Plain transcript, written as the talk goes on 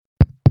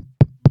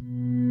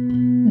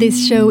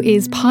This show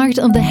is part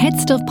of the Head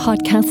Stuff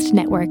Podcast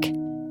Network.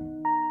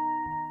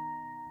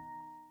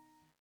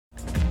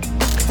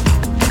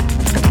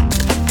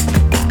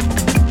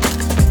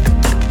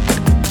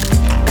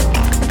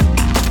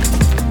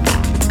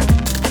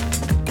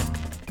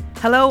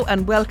 Hello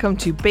and welcome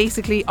to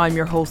Basically. I'm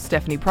your host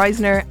Stephanie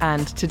Preisner,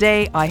 and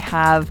today I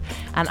have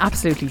an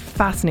absolutely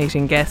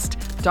fascinating guest.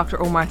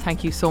 Dr. Omar,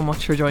 thank you so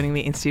much for joining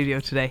me in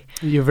studio today.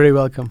 You're very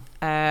welcome.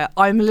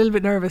 I'm a little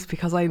bit nervous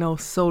because I know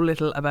so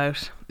little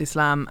about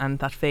Islam and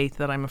that faith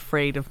that I'm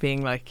afraid of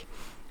being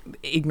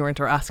ignorant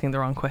or asking the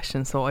wrong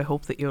question. So I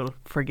hope that you'll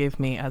forgive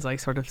me as I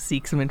sort of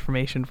seek some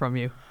information from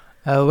you.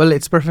 Well,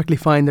 it's perfectly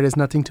fine. There is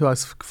nothing to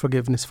ask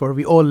forgiveness for.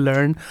 We all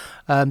learn.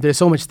 There's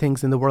so much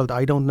things in the world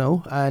I don't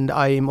know, and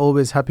I am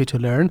always happy to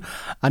learn.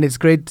 And it's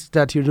great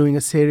that you're doing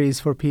a series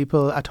for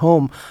people at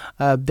home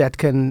that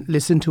can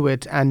listen to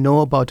it and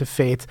know about a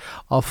faith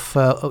of,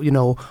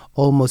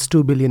 almost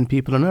 2 billion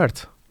people on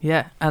Earth.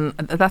 Yeah, and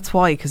that's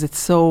why, because it's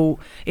so,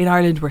 in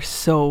Ireland we're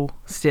so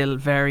still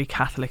very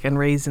Catholic and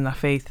raised in that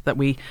faith that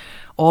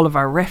all of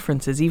our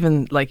references,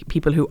 even like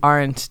people who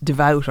aren't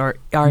devout or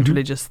aren't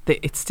religious,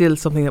 it's still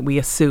something that we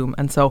assume.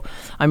 And so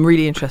I'm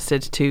really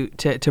interested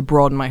to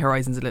broaden my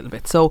horizons a little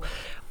bit. So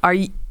are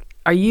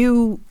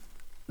you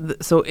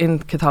so in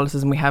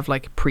Catholicism we have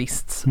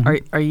priests.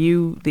 Are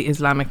you the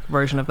Islamic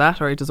version of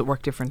that, or does it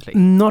work differently?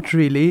 Not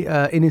really.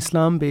 In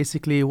Islam,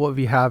 basically what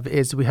we have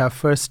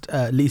first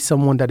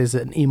someone that is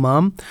an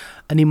imam.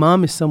 An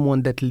imam is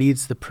someone that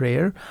leads the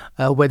prayer,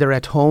 whether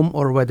at home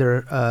or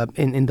whether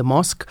in the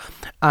mosque.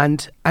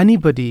 And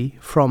anybody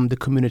from the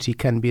community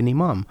can be an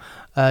imam.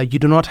 You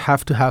do not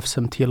have to have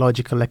some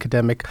theological,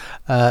 academic,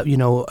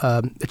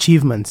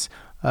 achievements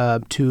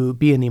to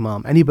be an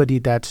imam. Anybody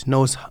that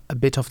knows a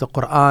bit of the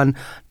Quran,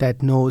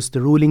 that knows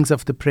the rulings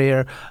of the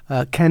prayer,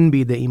 can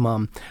be the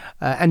imam.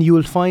 And you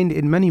will find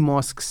in many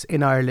mosques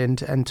in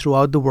Ireland and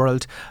throughout the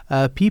world,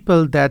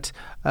 people that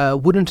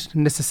wouldn't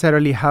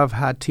necessarily have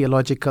had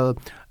theological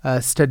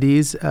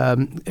studies,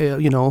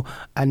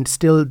 and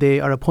still they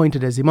are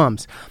appointed as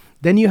imams.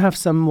 Then you have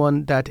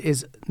someone that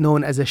is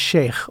known as a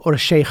sheikh or a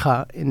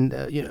sheikha,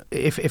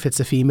 if it's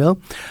a female.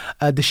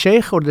 The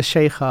sheikh or the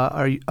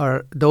sheikha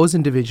are those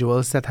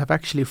individuals that have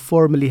actually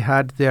formally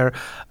had their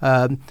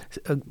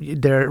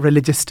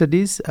religious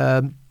studies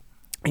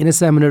in a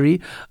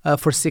seminary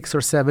for 6 or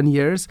 7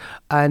 years,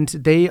 and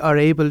they are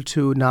able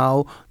to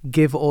now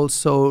give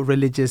also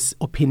religious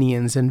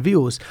opinions and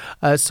views.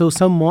 So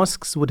some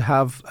mosques would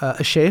have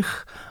a sheikh,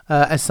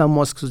 as some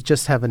mosques would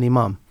just have an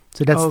imam.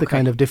 So that's the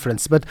kind of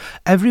difference. But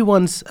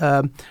everyone's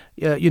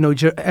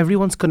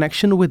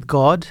connection with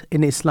God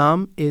in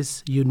Islam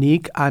is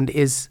unique and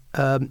it's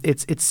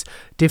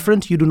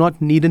different. You do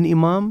not need an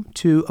imam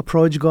to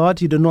approach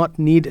God. You do not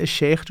need a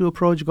sheikh to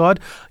approach God.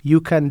 You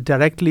can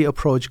directly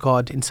approach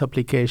God in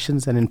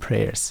supplications and in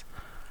prayers.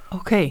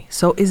 Okay,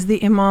 so is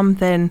the imam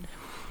then?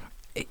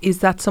 Is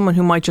that someone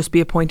who might just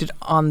be appointed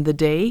on the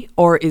day,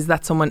 or is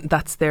that someone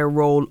that's their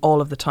role all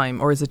of the time,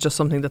 or is it just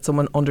something that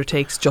someone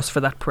undertakes just for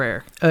that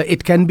prayer?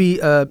 It can be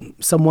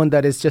someone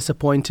that is just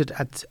appointed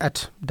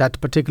at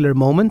that particular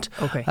moment.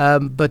 Okay.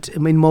 But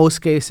in most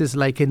cases,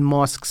 like in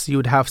mosques, you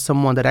would have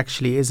someone that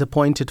actually is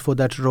appointed for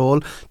that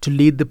role to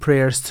lead the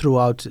prayers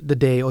throughout the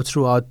day or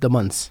throughout the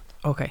months.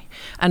 Okay.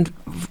 And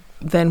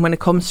then when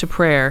it comes to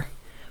prayer,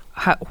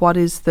 what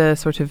is the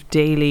sort of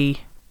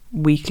daily,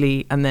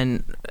 weekly, and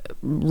then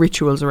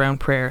rituals around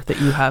prayer that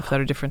you have that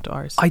are different to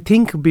ours? I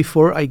think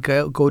before I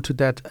go to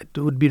that, it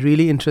would be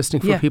really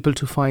interesting for people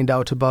to find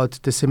out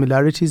about the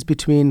similarities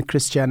between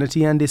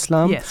Christianity and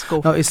Islam. Yes,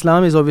 go for Now, it.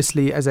 Islam is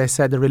obviously, as I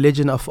said, the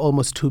religion of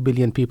almost 2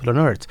 billion people on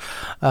earth.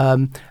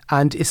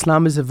 And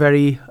Islam is a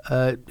very,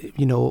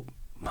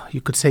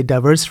 you could say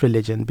diverse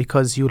religion,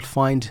 because you'll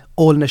find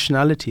all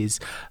nationalities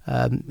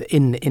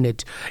in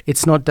it.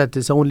 It's not that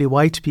there's only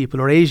white people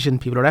or Asian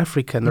people or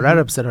African or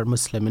Arabs that are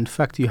Muslim. In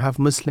fact, you have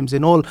Muslims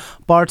in all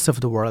parts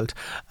of the world.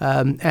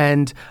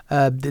 And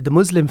the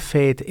Muslim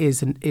faith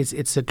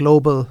it's a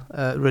global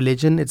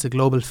religion. It's a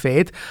global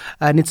faith,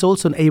 and it's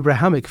also an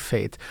Abrahamic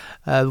faith,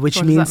 which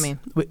What means does that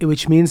mean?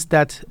 Which means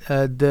that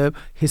the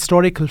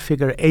historical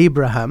figure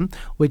Abraham,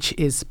 which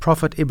is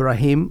Prophet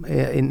Ibrahim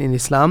in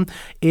Islam,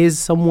 is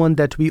someone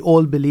that we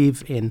all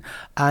believe in.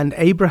 And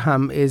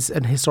Abraham is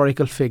an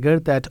historical figure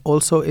that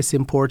also is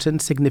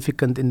important,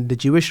 significant in the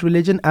Jewish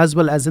religion as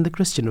well as in the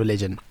Christian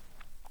religion.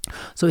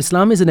 So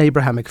Islam is an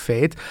Abrahamic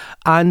faith,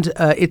 and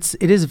it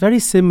is very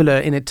similar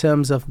in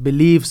terms of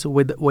beliefs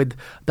with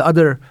the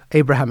other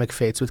Abrahamic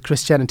faiths, with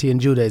Christianity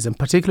and Judaism,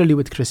 particularly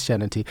with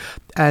Christianity.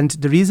 And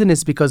the reason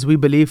is because we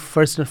believe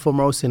first and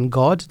foremost in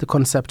God, the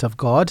concept of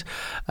God,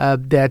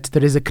 that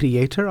there is a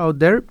creator out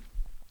there.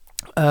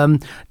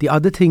 The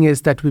other thing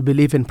is that we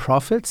believe in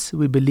prophets.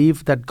 We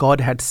believe that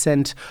God had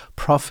sent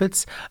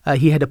prophets.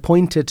 He had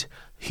appointed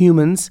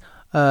humans,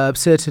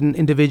 certain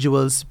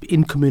individuals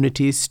in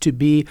communities to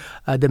be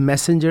the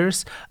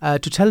messengers, to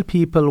tell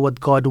people what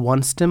God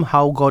wants them,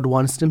 how God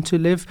wants them to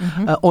live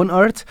on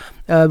earth.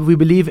 We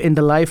believe in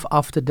the life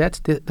after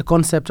death, the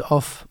concept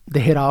of the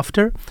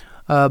hereafter.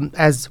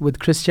 as with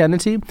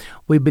Christianity,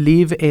 we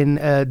believe in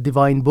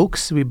divine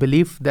books. We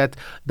believe that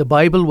the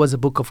Bible was a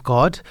book of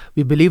God.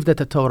 We believe that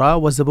the Torah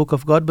was the book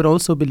of God, but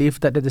also believe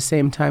that at the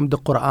same time the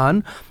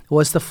Quran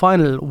was the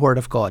final word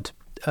of God.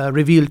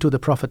 Revealed to the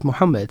Prophet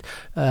Muhammad.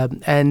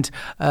 And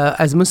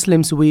as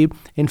Muslims, we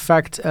in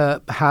fact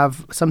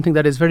have something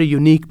that is very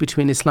unique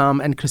between Islam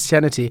and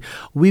Christianity.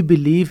 We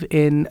believe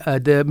in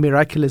the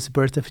miraculous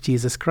birth of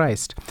Jesus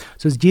Christ.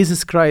 So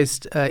Jesus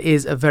Christ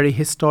is a very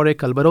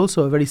historical but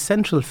also a very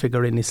central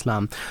figure in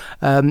Islam.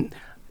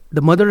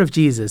 The mother of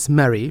Jesus,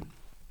 Mary,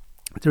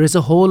 there is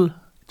a whole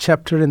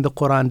chapter in the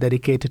Quran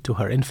dedicated to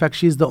her. In fact,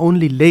 she's the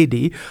only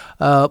lady.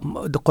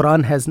 The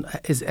Quran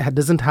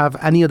doesn't have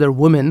any other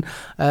woman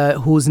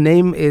whose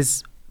name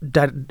is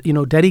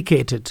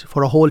dedicated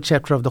for a whole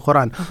chapter of the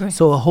Quran. Okay.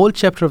 So a whole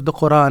chapter of the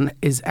Quran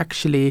is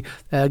actually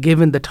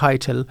given the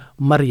title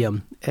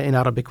Maryam in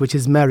Arabic, which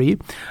is Mary.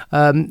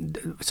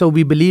 So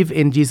we believe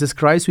in Jesus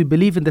Christ. We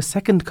believe in the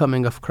second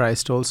coming of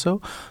Christ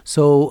also.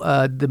 So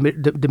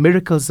the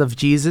miracles of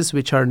Jesus,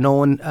 which are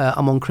known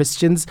among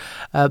Christians,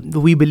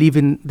 we believe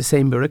in the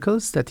same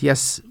miracles, that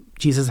yes,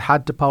 Jesus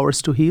had the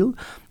powers to heal.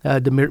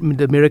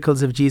 The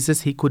miracles of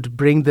Jesus, he could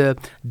bring the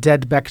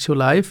dead back to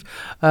life.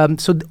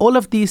 So all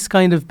of these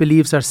kind of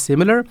beliefs are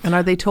similar. And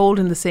are they told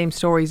in the same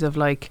stories of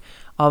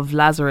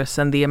Lazarus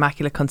and the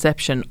Immaculate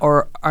Conception,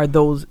 or are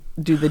those,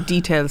 do the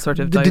details sort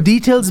of the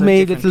details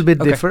may a little bit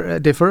Okay.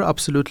 differ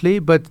absolutely,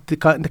 but the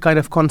kind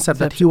of concept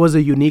that he was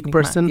a unique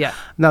person. Yeah.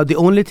 Now the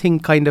only thing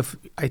kind of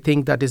I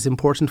think that is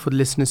important for the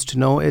listeners to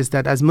know is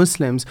that as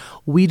Muslims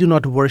we do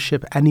not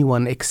worship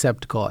anyone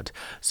except God.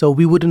 So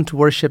we wouldn't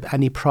worship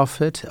any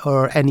prophet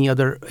or any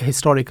other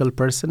historical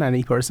person,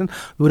 any person.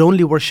 We would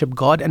only worship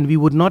God, and we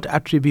would not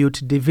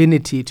attribute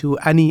divinity to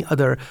any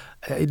other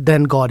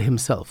than God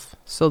himself.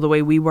 So the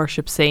way we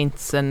worship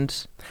saints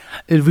and...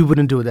 We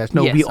wouldn't do that.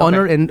 No, Yes, we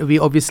honor okay. and we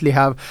obviously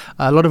have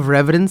a lot of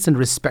reverence and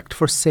respect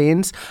for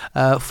saints,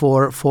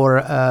 for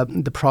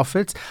the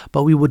prophets,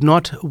 but we would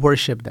not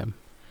worship them.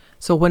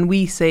 So when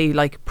we say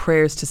like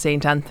prayers to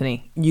Saint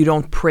Anthony, you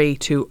don't pray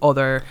to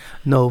other...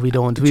 No, we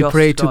don't. We Just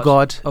pray to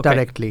God Okay.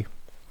 directly.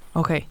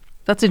 Okay,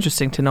 that's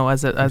interesting to know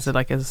as a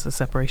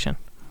separation.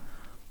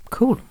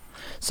 Cool.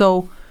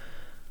 So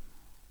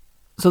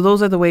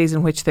those are the ways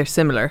in which they're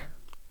similar,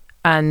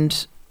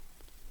 and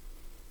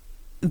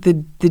the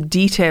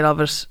detail of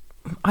it.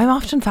 I'm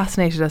often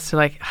fascinated as to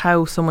like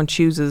how someone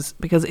chooses,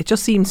 because it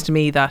just seems to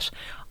me that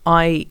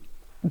I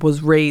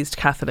was raised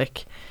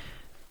Catholic,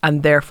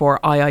 and therefore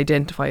I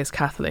identify as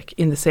Catholic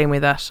in the same way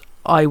that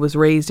I was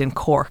raised in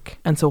Cork,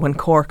 and so when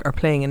Cork are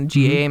playing in a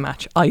GAA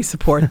match, I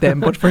support them,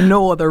 but for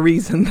no other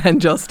reason than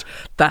just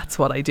that's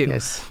what I do.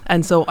 Yes.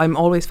 And so I'm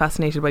always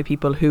fascinated by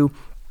people who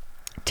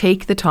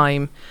take the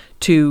time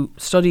to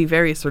study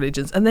various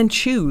religions and then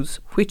choose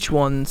which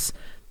ones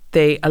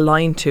they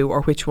align to,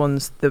 or which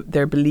ones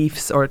their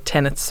beliefs or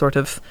tenets sort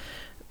of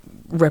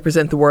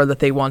represent the world that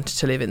they want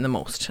to live in the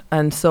most.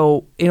 And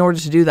so in order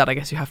to do that, I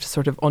guess you have to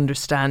sort of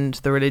understand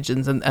the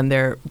religions and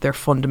their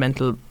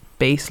fundamental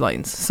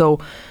baselines. So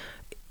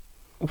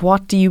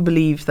what do you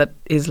believe that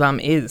Islam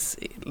is,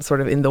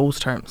 sort of in those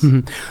terms?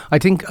 Mm-hmm. I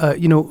think,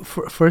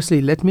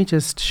 firstly, let me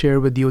just share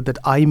with you that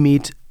I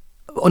meet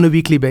on a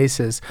weekly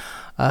basis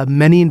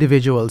many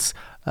individuals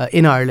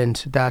in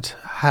Ireland that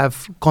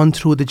have gone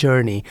through the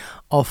journey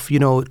of,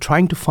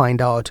 trying to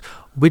find out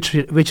which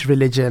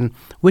religion,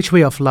 which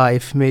way of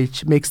life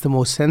makes the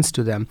most sense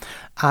to them.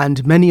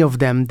 And many of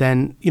them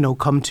then,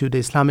 come to the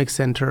Islamic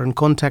Center and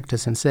contact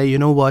us and say, you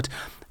know what,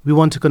 we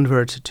want to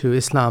convert to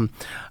Islam.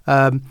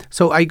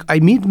 So I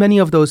meet many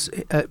of those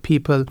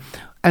people.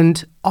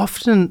 And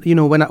often,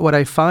 what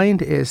I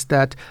find is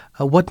that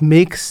what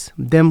makes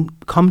them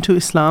come to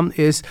Islam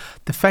is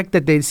the fact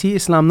that they see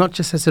Islam not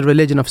just as a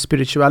religion of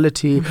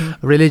spirituality, a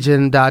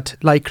religion that,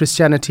 like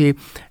Christianity,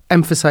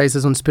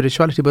 emphasizes on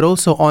spirituality, but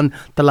also on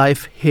the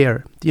life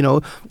here.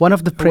 One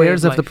of the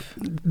prayers of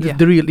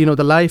the real,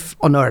 the life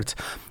on earth.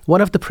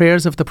 One of the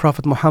prayers of the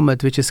Prophet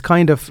Muhammad, which is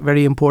kind of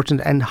very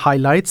important and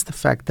highlights the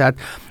fact that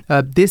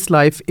this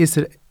life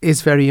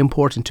is very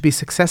important. To be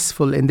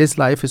successful in this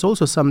life is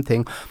also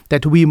something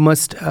that we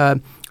must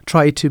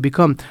try to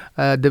become.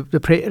 The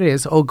prayer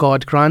is, "Oh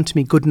God, grant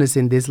me goodness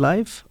in this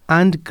life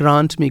and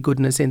grant me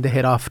goodness in the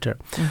hereafter."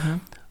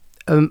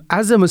 Mm-hmm.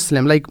 As a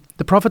Muslim, like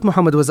the Prophet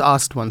Muhammad was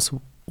asked once,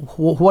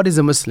 what is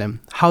a Muslim?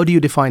 How do you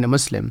define a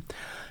Muslim?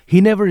 He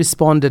never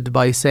responded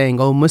by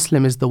saying, "Oh,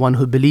 Muslim is the one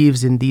who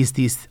believes in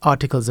these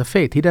articles of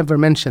faith." He never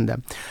mentioned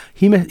them.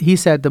 He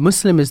said the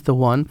Muslim is the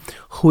one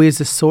who is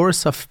a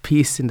source of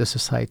peace in the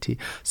society,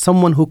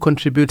 someone who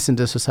contributes in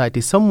the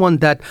society, someone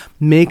that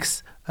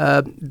makes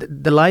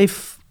the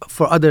life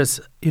for others,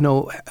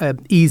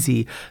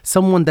 easy,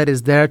 someone that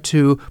is there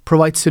to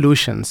provide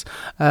solutions,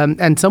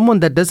 and someone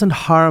that doesn't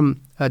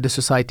harm the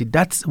society.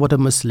 That's what a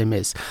Muslim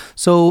is.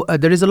 So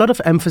there is a lot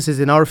of emphasis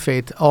in our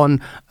faith on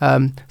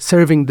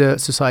serving the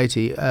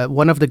society.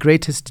 One of the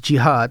greatest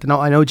jihad. Now,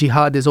 I know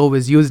jihad is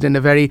always used in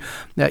a very,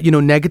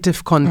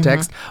 negative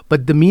context,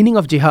 but the meaning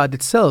of jihad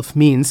itself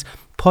means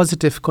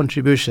positive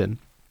contribution.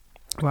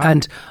 Wow.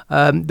 And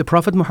the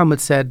Prophet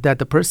Muhammad said that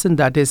the person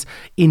that is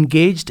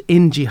engaged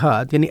in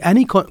jihad,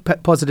 any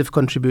positive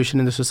contribution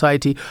in the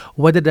society,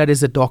 whether that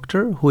is a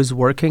doctor who is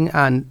working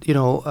and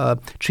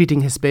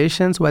treating his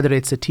patients, whether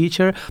it's a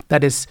teacher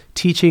that is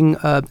teaching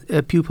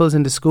pupils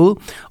in the school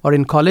or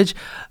in college,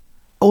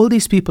 all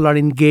these people are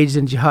engaged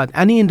in jihad.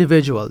 Any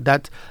individual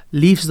that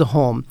leaves the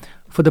home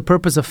for the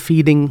purpose of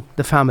feeding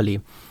the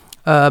family,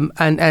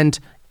 and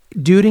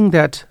during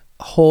that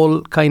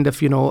whole kind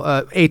of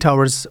 8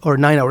 hours or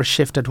 9 hour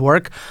shift at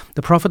work,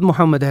 the Prophet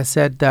Muhammad has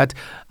said that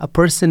a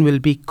person will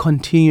be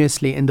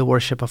continuously in the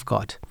worship of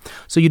God.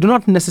 So you do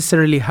not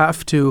necessarily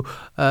have to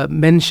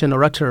mention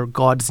or utter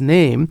God's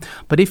name,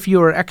 but if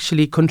you are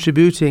actually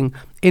contributing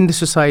in the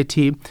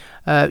society,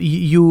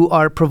 you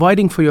are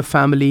providing for your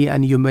family,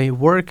 and you may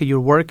work at your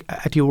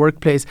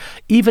workplace.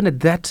 Even at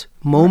that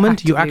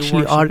moment, you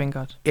actually are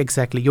God.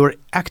 Exactly, you're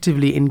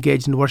actively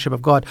engaged in worship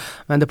of God.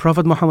 And the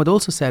Prophet Muhammad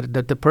also said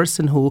that the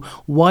person who,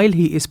 while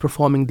he is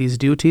performing these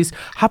duties,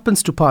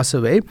 happens to pass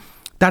away,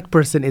 that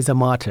person is a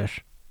martyr.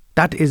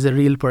 That is a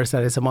real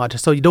person that is a martyr.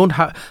 So you don't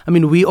have,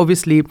 we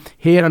obviously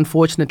hear,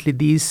 unfortunately,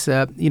 these,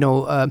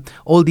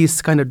 all these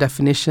kind of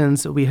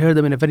definitions, we hear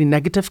them in a very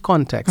negative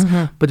context.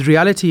 Mm-hmm. But the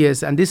reality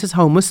is, and this is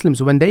how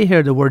Muslims, when they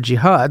hear the word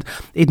jihad,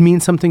 it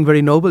means something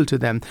very noble to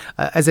them.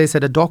 As I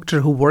said, a doctor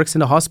who works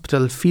in a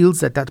hospital feels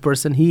that that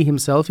person, he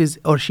himself is,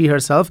 or she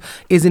herself,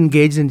 is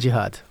engaged in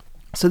jihad.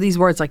 So these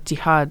words like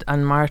jihad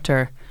and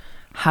martyr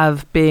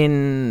have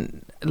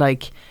been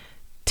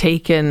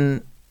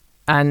taken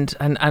and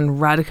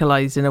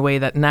radicalized in a way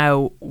that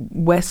now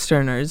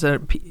Westerners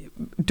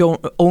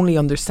don't only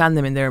understand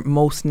them in their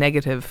most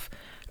negative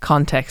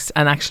context,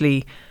 and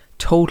actually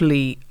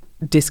totally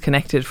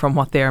disconnected from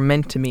what they are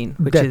meant to mean,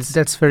 which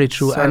that's very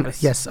true. And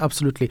yes,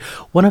 absolutely.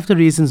 One of the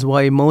reasons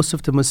why most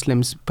of the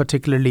Muslims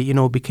particularly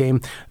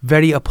became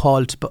very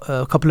appalled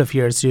a couple of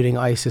years during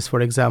ISIS,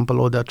 for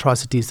example, or the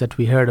atrocities that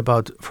we heard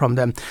about from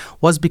them,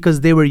 was because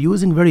they were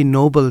using very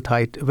noble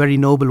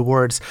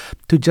words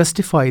to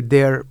justify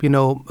their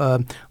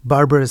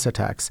barbarous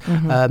attacks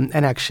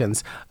and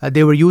actions.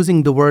 They were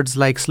using the words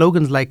like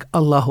slogans like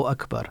Allahu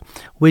Akbar,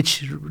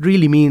 which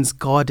really means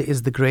God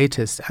is the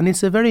greatest, and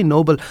it's a very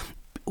noble.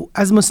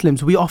 As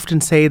Muslims, we often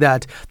say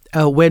that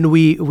when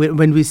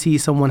we see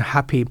someone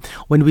happy,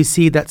 when we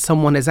see that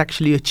someone has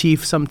actually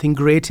achieved something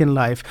great in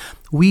life,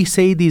 we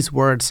say these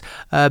words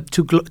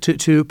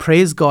to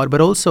praise God,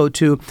 but also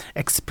to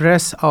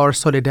express our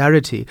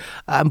solidarity.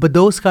 But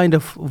those kind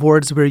of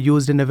words were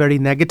used in a very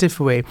negative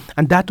way,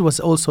 and that was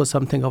also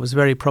something that was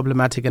very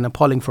problematic and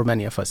appalling for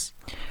many of us.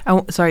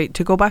 Sorry,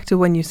 to go back to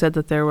when you said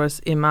that there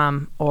was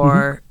imam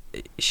or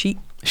sheikh.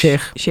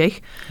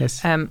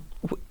 Yes.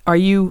 Are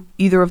you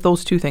either of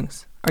those two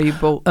things? Are you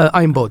both?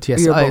 I'm both,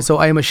 yes. Both. So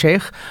I am a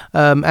sheikh,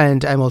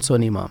 and I'm also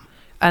an imam.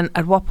 And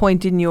at what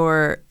point in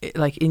your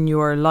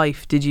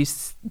life did you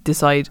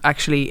decide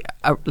actually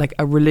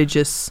a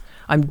religious?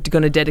 I'm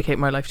going to dedicate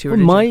my life to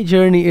religion. My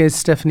journey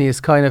Stephanie,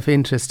 is kind of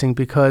interesting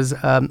because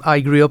I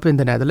grew up in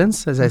the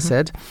Netherlands, as I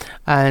said,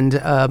 and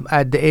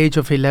at the age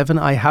of 11,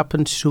 I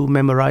happened to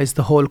memorize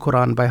the whole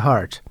Quran by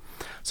heart.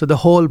 So the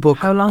whole book.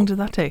 How long did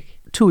that take?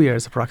 2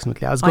 years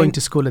approximately. I was going to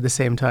school at the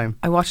same time.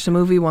 I watched a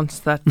movie once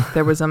that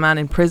there was a man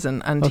in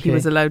prison, and he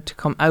was allowed to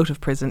come out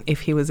of prison if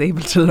he was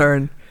able to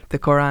learn the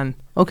Quran.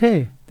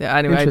 Okay.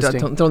 Anyway, I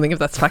don't think if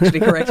that's factually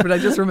correct, but I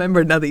just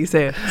remembered now that you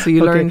say it. So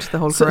you learned the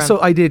whole Quran.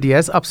 So I did,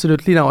 yes,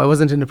 absolutely. No, I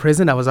wasn't in a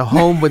prison. I was at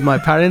home with my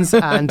parents,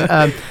 and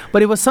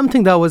but it was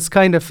something that was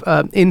kind of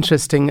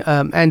interesting.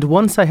 And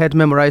once I had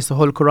memorized the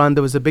whole Quran,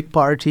 there was a big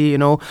party.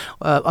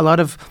 A lot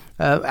of.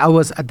 I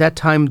was at that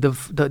time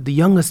the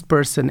youngest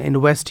person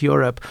in West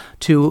Europe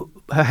to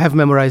have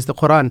memorized the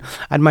Quran.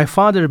 And my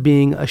father,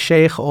 being a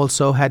sheikh,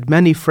 also had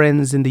many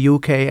friends in the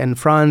UK and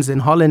France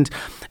and Holland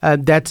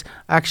that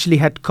actually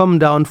had come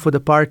down for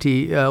the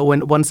party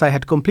once I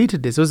had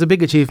completed this. It was a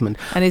big achievement.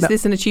 And is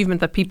this an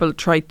achievement that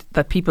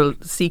people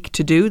seek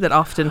to do, that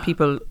often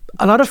people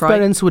A lot of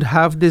parents would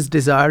have this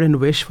desire and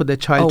wish for their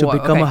child to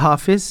become a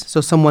Hafiz, so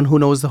someone who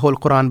knows the whole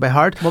Quran by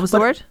heart. What was the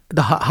word?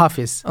 The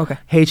Hafiz. Okay.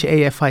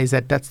 Hafiz,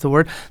 that's the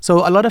word.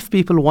 So a lot of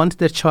people want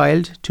their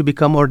child to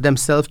become, or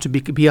themselves to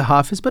be a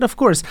Hafiz, but of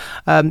course,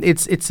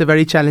 it's a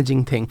very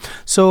challenging thing.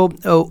 So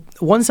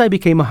once I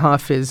became a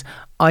Hafiz,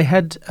 I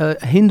had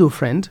a Hindu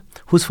friend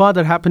whose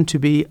father happened to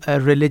be a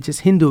religious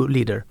Hindu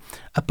leader,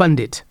 a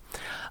Pandit.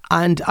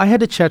 And I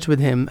had a chat with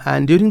him,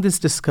 and during this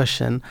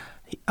discussion,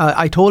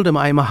 I told him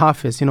I'm a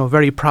Hafiz,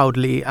 very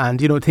proudly, and,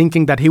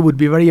 thinking that he would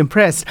be very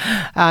impressed.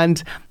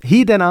 And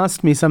he then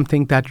asked me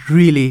something that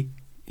really,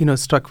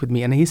 struck with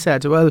me. And he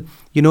said, well,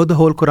 you know the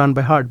whole Quran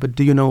by heart, but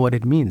do you know what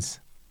it means?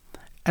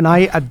 And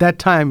I, at that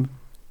time,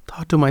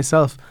 thought to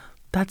myself,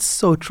 that's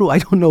so true. I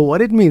don't know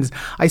what it means.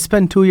 I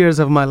spent 2 years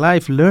of my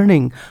life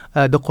learning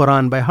the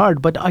Quran by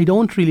heart, but I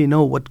don't really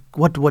know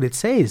what it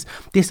says.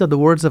 These are the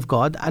words of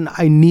God, and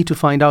I need to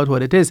find out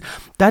what it is.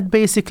 That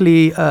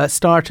basically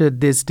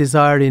started this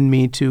desire in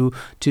me to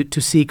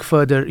seek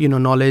further,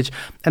 knowledge.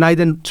 And I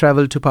then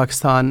traveled to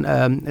Pakistan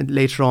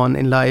later on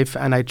in life,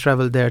 and I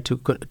traveled there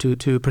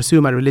to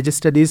pursue my religious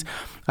studies.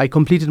 I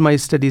completed my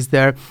studies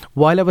there.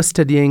 While I was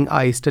studying,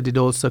 I studied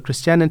also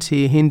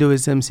Christianity,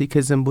 Hinduism,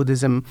 Sikhism,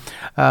 Buddhism,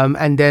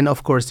 and then,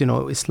 of course,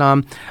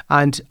 Islam.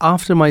 And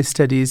after my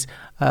studies,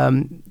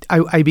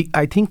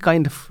 I think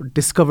kind of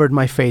discovered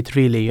my faith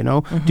really,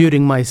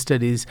 during my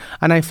studies.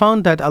 And I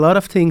found that a lot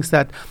of things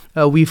that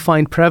we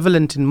find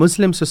prevalent in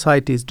Muslim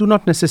societies do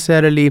not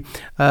necessarily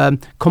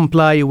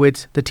comply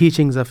with the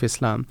teachings of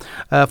Islam.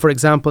 For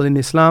example, in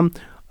Islam,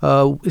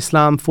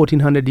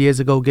 1400 years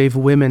ago gave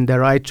women the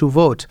right to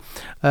vote.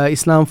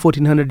 Islam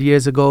 1400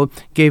 years ago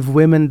gave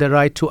women the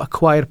right to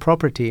acquire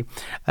property,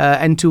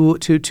 and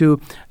to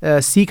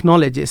seek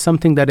knowledge is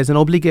something that is an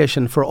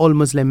obligation for all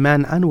Muslim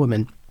men and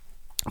women.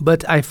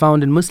 But I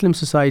found in Muslim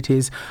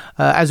societies,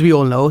 as we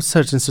all know,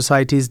 certain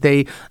societies,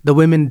 the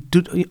women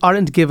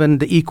aren't given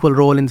the equal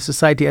role in the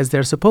society as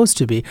they're supposed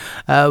to be.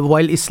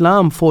 While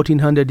Islam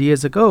 1400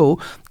 years ago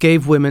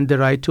gave women the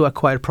right to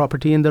acquire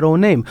property in their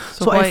own name.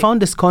 So I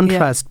found this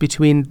contrast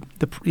between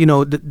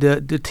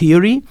the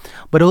theory,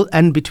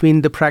 and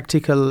between the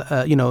practical,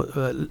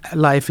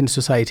 life in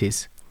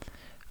societies.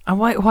 And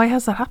why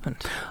has that happened?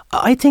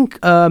 I think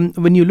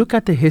when you look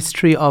at the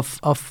history of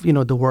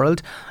the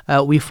world,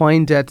 we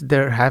find that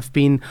there have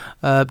been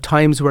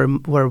times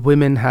where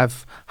women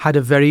have had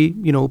a very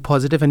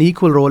positive and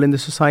equal role in the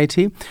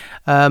society,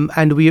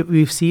 and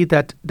we see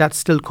that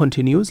still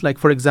continues. Like,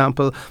 for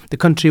example, the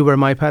country where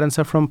my parents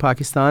are from,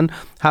 Pakistan,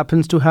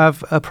 happens to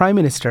have a prime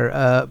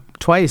minister.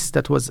 Twice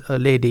that was a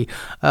lady.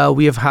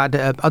 We have had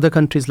other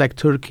countries like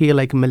Turkey,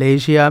 like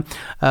Malaysia.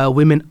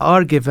 Women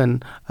are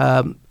given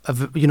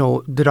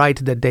the right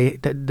that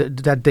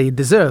they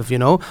deserve.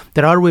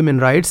 There are women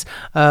rights,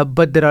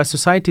 but there are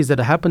societies that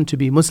happen to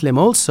be Muslim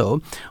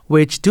also,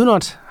 which do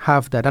not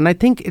have that. And I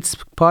think it's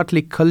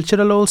partly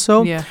cultural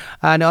also. Yeah.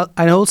 And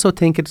I also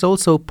think it's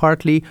also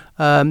partly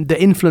the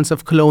influence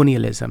of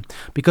colonialism,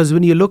 because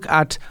when you look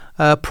at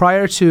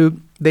prior to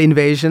the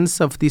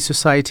invasions of these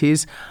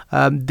societies,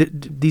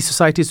 these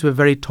societies were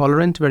very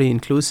tolerant, very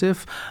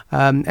inclusive,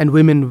 and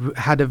women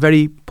had a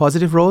very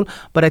positive role.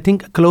 But I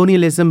think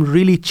colonialism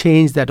really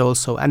changed that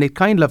also. And it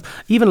kind of,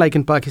 even like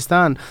in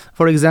Pakistan,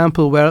 for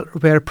example,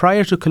 where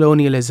prior to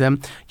colonialism,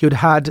 you'd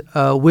had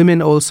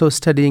women also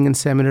studying in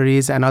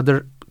seminaries and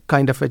other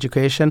kind of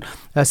education,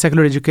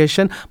 secular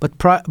education.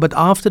 But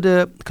after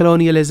the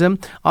colonialism,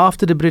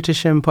 after the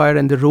British Empire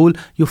and the rule,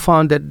 you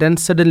found that then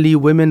suddenly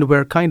women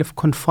were kind of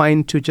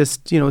confined to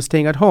just,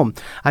 staying at home.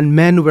 And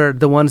men were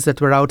the ones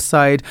that were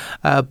outside,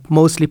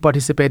 mostly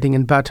participating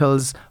in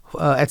battles,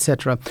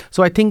 etc.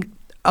 So I think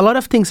a lot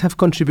of things have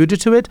contributed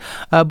to it,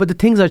 but the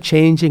things are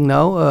changing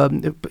now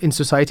in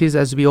societies.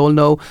 As we all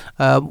know,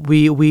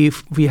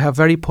 we have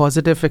very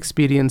positive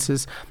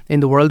experiences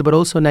in the world, but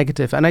also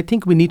negative. And I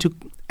think we need to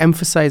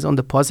emphasize on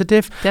the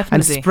positive.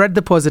 Definitely. And spread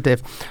the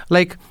positive.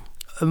 Like,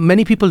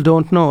 many people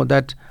don't know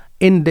that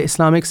in the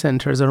Islamic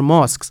centers or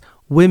mosques,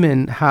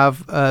 women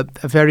have a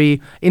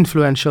very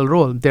influential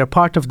role. They're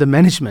part of the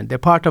management. They're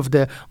part of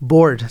the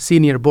board,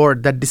 senior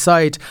board, that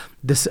decide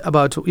this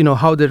about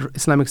how the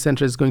Islamic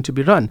Center is going to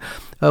be run.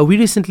 We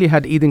recently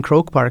had Eid in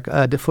Croke Park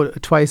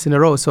twice in a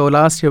row. So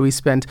last year we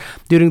spent,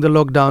 during the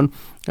lockdown,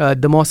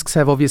 the mosques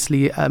have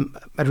obviously a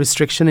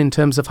restriction in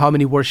terms of how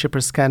many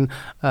worshippers can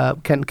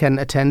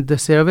attend the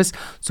service.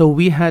 So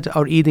we had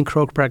our Eid in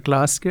Croke Park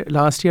last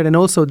year and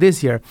also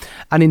this year.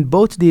 And in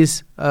both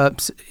these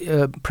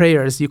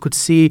prayers, you could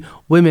see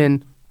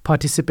women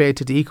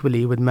participated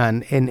equally with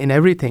men in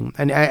everything.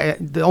 And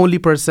the only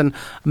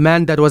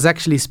man that was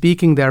actually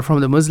speaking there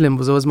from the Muslim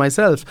was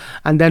myself.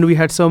 And then we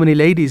had so many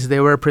ladies. They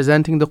were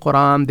presenting the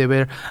Quran. They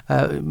were,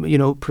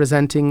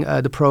 presenting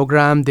the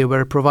program. They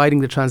were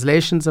providing the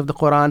translations of the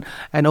Quran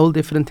and all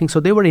different things.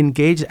 So they were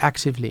engaged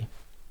actively.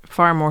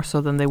 Far more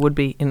so than they would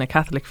be in a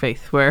Catholic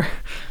faith, where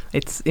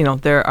it's,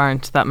 there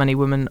aren't that many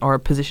women or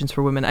positions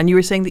for women. And you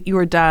were saying that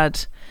your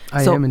dad...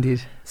 I am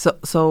indeed.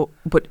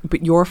 But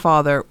your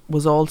father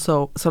was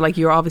also, like,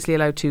 you're obviously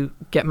allowed to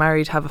get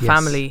married, have a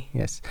family.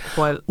 Yes.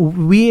 While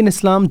we in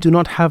Islam do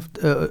not have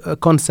a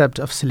concept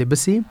of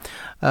celibacy.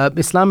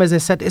 Islam, as I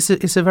said, is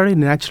a very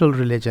natural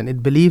religion.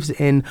 It believes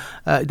in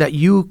that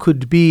you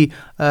could be,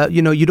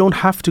 you don't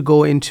have to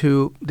go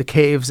into the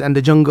caves and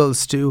the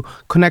jungles to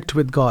connect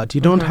with God.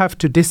 You don't have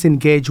to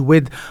disengage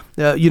with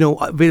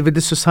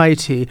the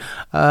society.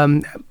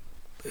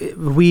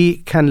 We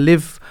can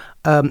live,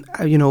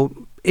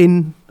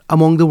 in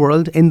the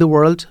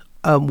world,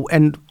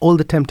 and all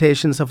the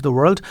temptations of the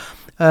world.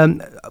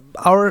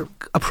 Our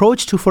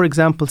approach to, for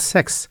example,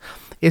 sex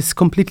is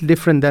completely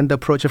different than the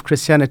approach of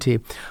Christianity.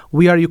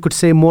 We are, you could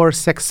say, more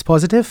sex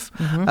positive.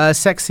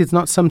 Sex is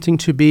not something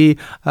to be,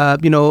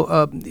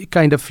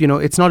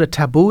 it's not a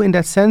taboo in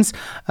that sense.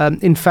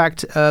 In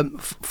fact,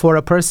 for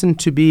a person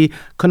to be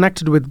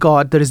connected with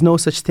God, there is no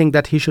such thing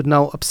that he should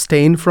now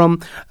abstain from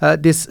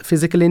this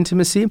physical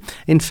intimacy.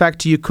 In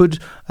fact, you could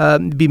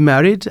be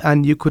married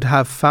and you could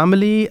have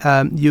family,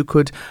 you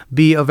could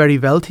be a very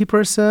wealthy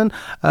person,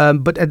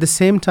 but at the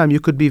same time, you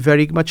could be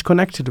very much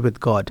connected with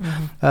God.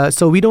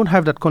 So we don't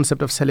have that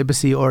concept of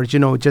celibacy or,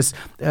 just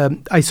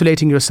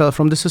isolating yourself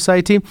from the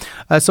society.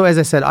 So as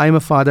I said, I'm a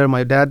father.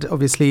 My dad,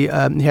 obviously,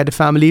 he had a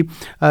family.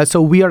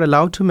 So we are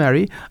allowed to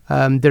marry.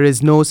 There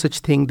is no such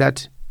thing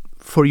that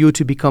for you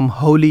to become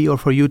holy or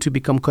for you to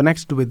become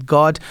connected with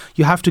God,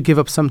 you have to give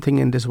up something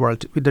in this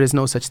world. There is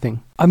no such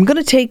thing. I'm going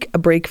to take a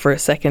break for a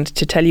second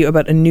to tell you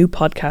about a new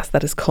podcast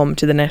that has come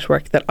to the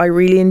network that I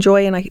really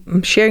enjoy, and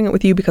I'm sharing it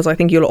with you because I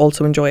think you'll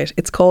also enjoy it.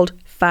 It's called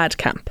Fad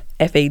Camp,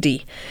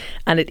 FAD,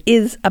 and it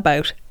is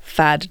about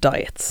fad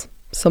diets.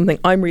 Something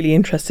I'm really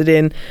interested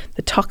in,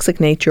 the toxic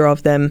nature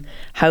of them,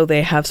 how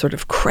they have sort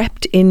of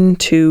crept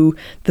into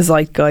the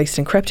zeitgeist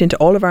and crept into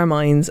all of our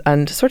minds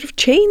and sort of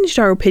changed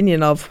our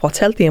opinion of what's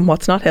healthy and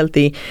what's not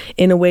healthy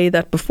in a way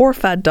that before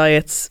fad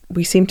diets,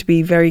 we seem to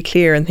be very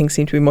clear and things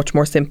seem to be much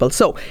more simple.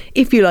 So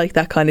if you like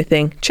that kind of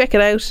thing, check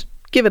it out,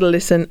 give it a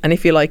listen, and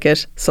if you like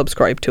it,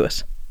 subscribe to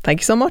it.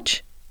 Thank you so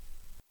much.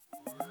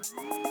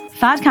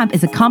 Fad Camp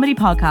is a comedy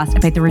podcast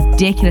about the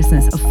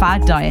ridiculousness of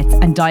fad diets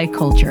and diet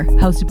culture,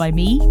 hosted by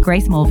me,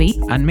 Grace Mulvey.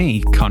 And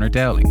me, Connor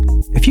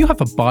Dowling. If you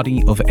have a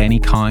body of any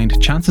kind,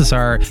 chances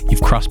are you've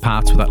crossed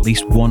paths with at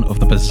least one of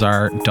the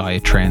bizarre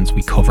diet trends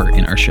we cover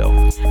in our show.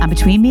 And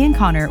between me and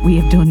Connor, we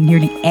have done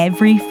nearly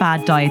every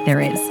fad diet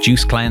there is.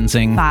 Juice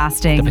cleansing,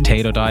 fasting, the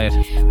potato diet,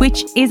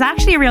 which is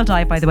actually a real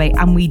diet, by the way,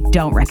 and we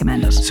don't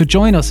recommend it. So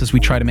join us as we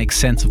try to make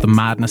sense of the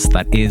madness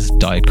that is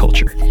diet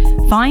culture.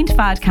 Find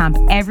Fad Camp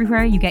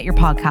everywhere you get your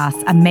podcasts,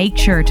 and make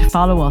sure to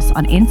follow us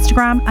on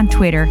Instagram and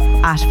Twitter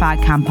at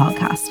Fad Camp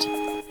Podcast.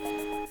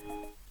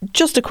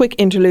 Just a quick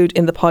interlude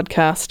in the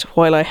podcast.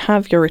 While I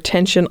have your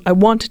attention, I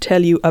want to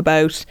tell you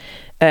about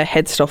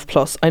Headstuff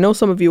Plus. I know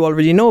some of you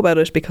already know about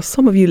it because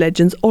some of you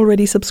legends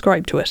already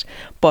subscribe to it.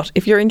 But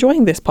if you're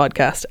enjoying this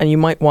podcast and you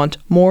might want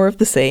more of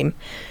the same,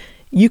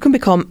 you can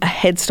become a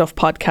Headstuff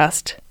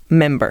Podcast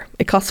member.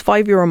 It costs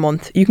 €5 a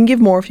month. You can give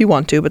more if you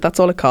want to, but that's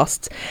all it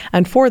costs.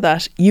 And for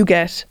that, you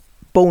get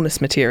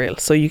bonus material.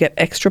 So you get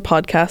extra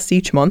podcasts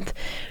each month,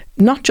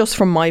 not just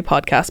from my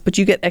podcast, but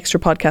you get extra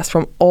podcasts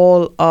from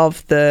all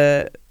of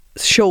the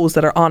shows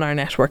that are on our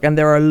network, and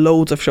there are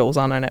loads of shows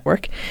on our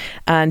network.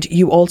 And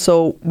you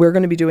also, we're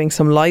going to be doing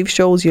some live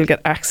shows. You'll get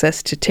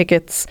access to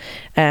tickets.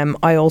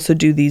 I also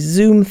do these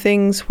Zoom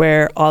things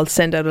where I'll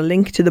send out a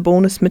link to the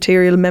bonus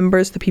material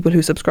members, the people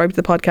who subscribe to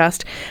the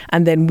podcast,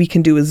 and then we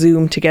can do a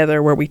Zoom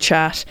together where we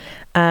chat.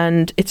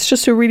 And it's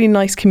just a really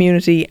nice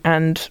community,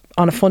 and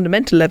on a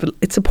fundamental level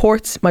it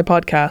supports my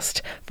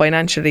podcast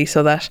financially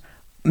so that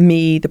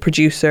me, the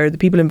producer, the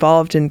people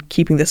involved in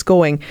keeping this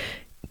going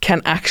can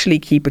actually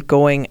keep it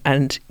going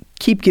and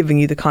keep giving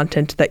you the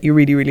content that you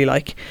really, really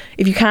like.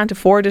 If you can't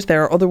afford it,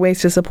 there are other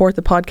ways to support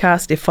the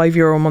podcast. If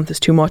 €5 a month is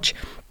too much,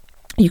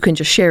 you can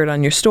just share it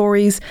on your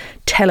stories,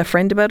 tell a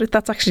friend about it.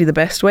 That's actually the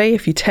best way.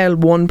 If you tell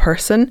one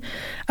person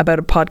about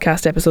a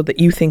podcast episode that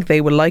you think they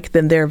will like,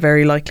 then they're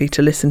very likely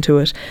to listen to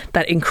it.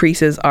 That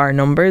increases our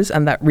numbers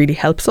and that really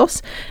helps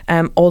us.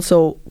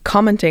 Also,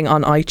 commenting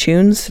on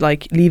iTunes,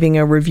 like leaving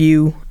a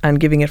review and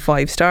giving it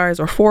 5 stars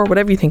or 4,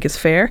 whatever you think is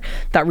fair,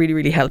 that really,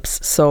 really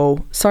helps.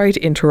 So sorry to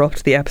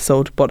interrupt the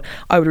episode, but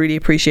I would really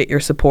appreciate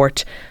your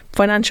support,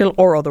 financial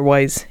or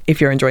otherwise,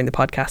 if you're enjoying the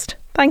podcast.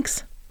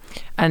 Thanks.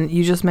 And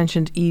you just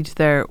mentioned Eid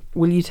there.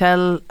 Will you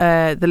tell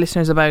the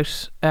listeners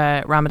about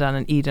Ramadan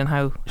and Eid and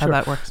how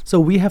that works? So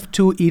we have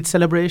 2 Eid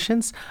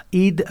celebrations.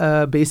 Eid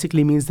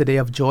basically means the day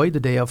of joy, the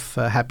day of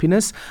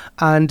happiness.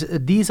 And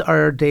these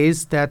are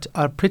days that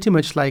are pretty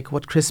much like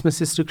what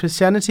Christmas is to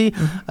Christianity.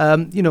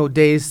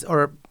 Days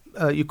or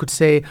you could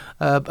say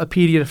a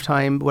period of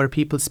time where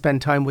people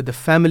spend time with the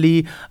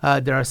family.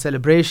 There are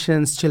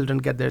celebrations, children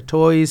get their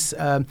toys,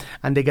 and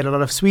they get a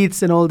lot of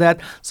sweets and all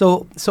that.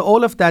 So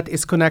all of that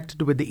is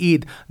connected with the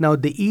Eid. Now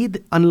the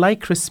Eid,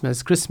 unlike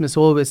Christmas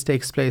always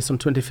takes place on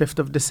 25th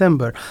of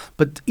December.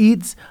 But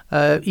Eid,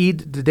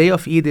 the day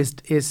of Eid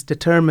is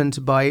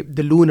determined by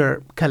the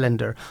lunar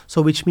calendar.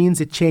 So which means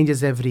it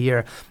changes every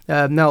year.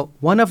 Now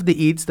one of the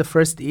Eids, the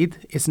first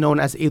Eid, is known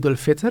as Eid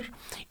al-Fitr.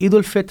 Eid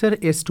al-Fitr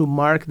is to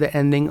mark the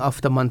ending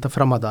of the month of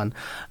Ramadan.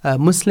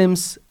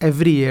 Muslims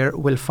every year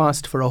will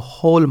fast for a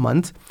whole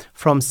month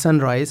from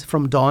sunrise,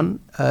 from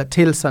dawn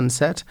till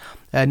sunset.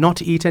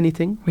 not eat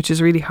anything. Which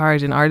is really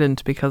hard in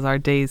Ireland because our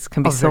days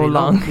can be so Very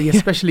long.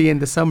 Especially in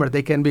the summer.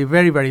 They can be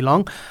very, very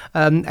long.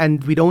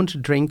 And we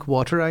don't drink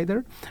water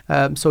either.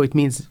 So it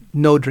means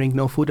no drink,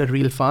 no food, a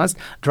real fast,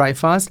 dry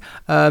fast.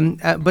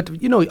 But,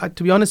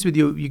 to be honest with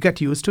you, you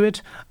get used to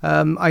it.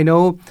 I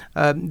know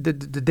the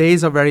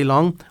days are very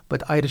long,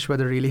 but Irish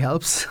weather really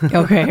helps.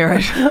 Okay,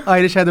 right.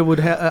 Irish weather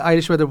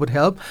would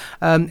help.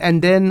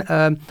 And then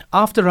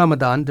after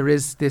Ramadan, there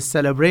is this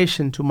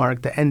celebration to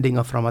mark the ending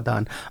of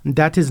Ramadan.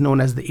 That is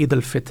known as the Eid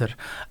al-Fitr.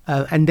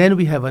 And then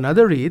we have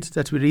another Eid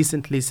that we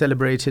recently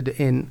celebrated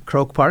in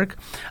Croke Park.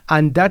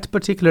 And that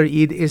particular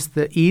Eid is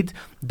the Eid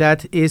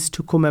that is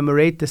to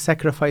commemorate the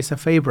sacrifice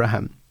of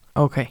Abraham.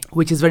 Okay.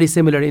 Which is very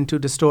similar to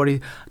the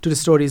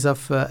stories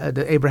of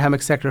the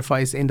Abrahamic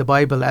sacrifice in the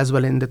Bible as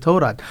well in the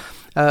Torah.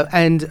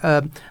 And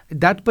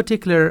that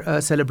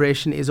particular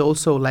celebration is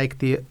also like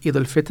the Eid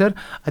al-Fitr,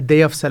 a day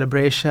of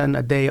celebration,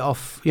 a day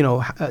of,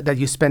 that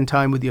you spend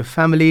time with your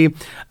family.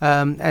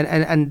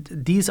 And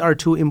these are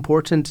two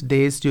important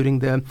days during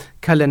the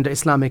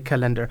Islamic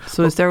calendar.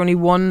 So is there only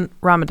one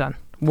Ramadan?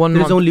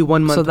 There's only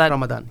 1 month of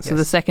Ramadan. So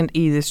the second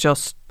Eid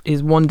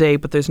is one day,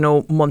 but there's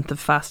no month of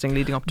fasting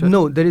leading up to it?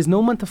 No, there is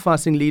no month of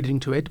fasting leading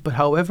to it. But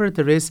however,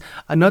 there is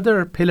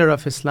another pillar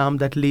of Islam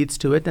that leads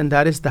to it, and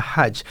that is the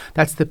Hajj.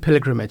 That's the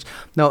pilgrimage.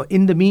 Now,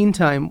 in the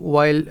meantime,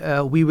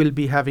 while we will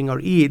be having our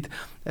Eid,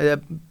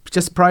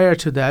 just prior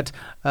to that,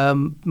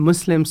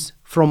 Muslims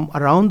from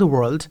around the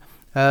world,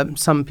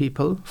 some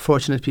people,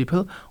 fortunate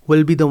people,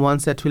 will be the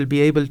ones that will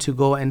be able to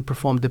go and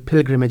perform the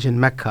pilgrimage in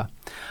Mecca.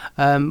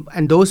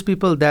 And those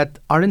people that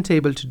aren't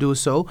able to do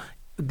so,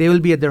 they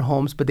will be at their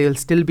homes, but they will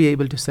still be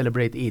able to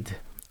celebrate Eid.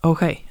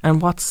 Okay.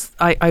 And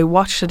I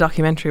watched a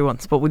documentary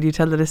once, but would you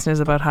tell the listeners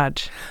about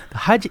Hajj? The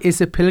Hajj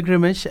is a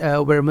pilgrimage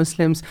where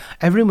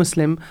every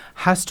Muslim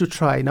has to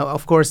try. Now,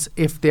 of course,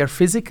 if they are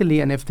physically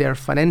and if they are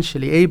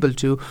financially able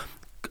to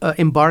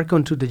embark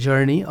onto the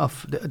journey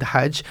of the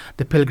Hajj,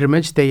 the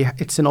pilgrimage,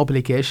 it's an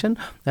obligation.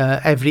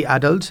 Every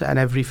adult and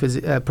every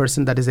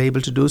person that is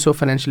able to do so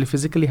financially,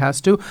 physically has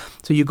to.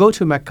 So you go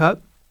to Mecca.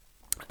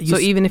 So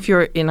even if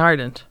you're in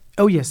Ireland?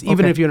 Oh yes,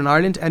 even if you're in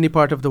Ireland, any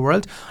part of the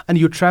world, and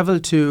you travel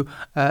to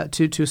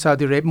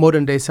Saudi Arabia,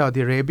 modern day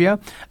Saudi Arabia,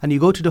 and you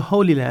go to the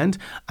Holy Land,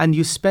 and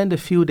you spend a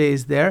few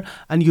days there,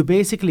 and you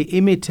basically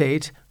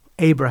imitate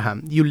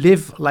Abraham. You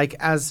live like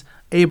as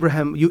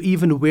Abraham. You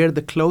even wear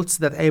the clothes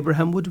that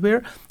Abraham would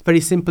wear.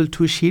 Very simple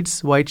 2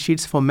 sheets, white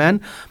sheets for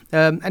men,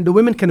 and the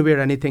women can wear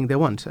anything they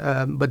want,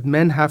 but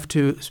men have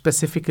to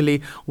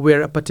specifically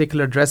wear a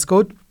particular dress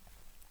code.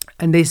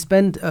 And they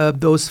spend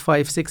those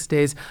 5-6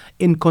 days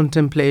in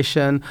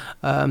contemplation,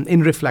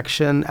 in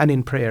reflection, and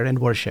in prayer and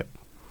worship.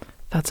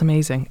 That's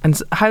amazing. And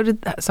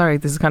sorry,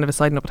 this is kind of a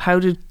side note, but how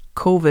did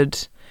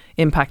COVID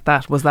impact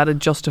that? Was that a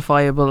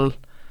justifiable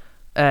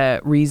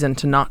reason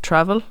to not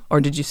travel,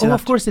 or did you still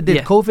of course it did.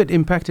 Yeah. COVID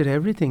impacted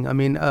everything. I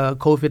mean,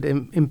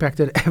 COVID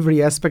impacted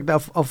every aspect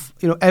of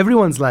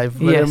everyone's life,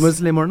 whether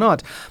Muslim or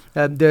not.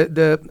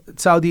 The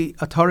Saudi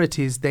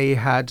authorities, they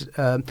had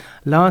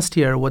last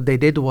year, what they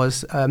did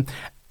was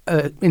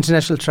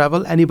international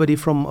travel. Anybody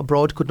from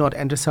abroad could not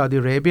enter Saudi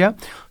Arabia.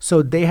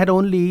 So they had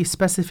only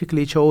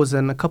specifically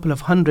chosen a couple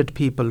of 100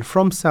 people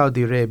from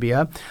Saudi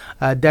Arabia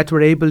that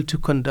were able to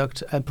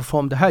conduct and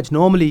perform the Hajj.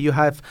 Normally you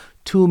have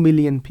 2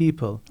 million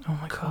people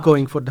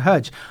going for the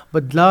Hajj.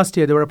 But last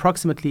year there were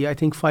approximately, I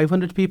think,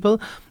 500 people.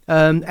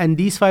 And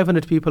these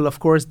 500 people, of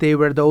course, they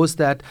were those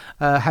that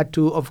had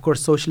to, of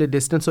course, socially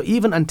distance. So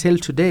even until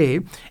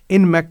today,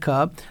 in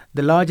Mecca,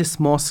 the largest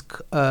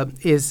mosque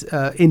is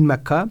in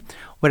Mecca,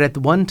 where at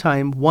one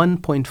time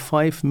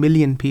 1.5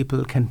 million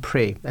people can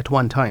pray at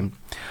one time.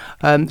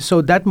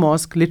 So that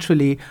mosque,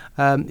 literally,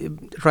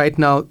 right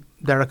now,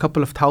 there are a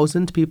couple of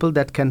thousand people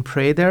that can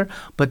pray there,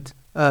 but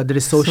there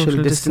is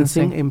social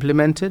distancing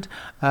implemented.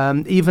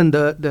 Even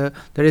there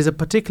is a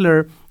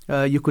particular,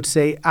 you could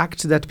say,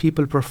 act that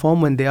people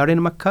perform when they are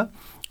in Mecca.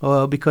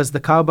 Because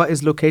the Kaaba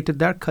is located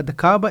there. The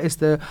Kaaba is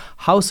the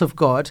house of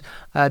God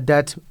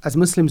that, as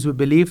Muslims, we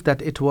believe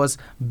that it was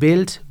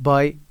built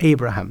by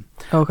Abraham.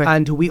 Okay.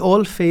 And we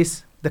all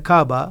face the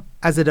Kaaba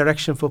as a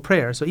direction for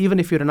prayer. So even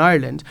if you're in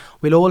Ireland,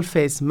 we'll all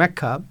face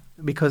Mecca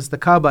because the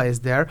Kaaba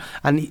is there,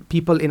 and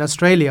people in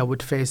Australia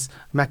would face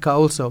Mecca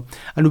also.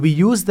 And we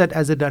use that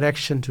as a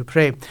direction to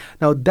pray.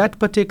 Now, that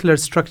particular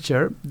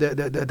structure,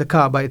 the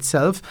Kaaba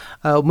itself,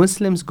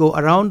 Muslims go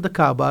around the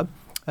Kaaba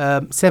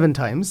 7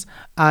 times,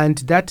 and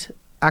that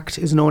act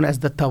is known as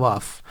the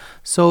tawaf.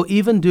 So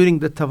even during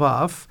the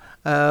tawaf,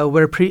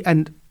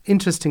 and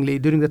interestingly,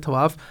 during the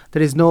tawaf,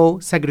 there is no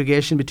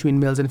segregation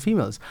between males and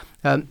females.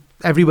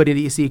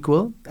 Everybody is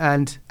equal,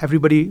 and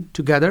everybody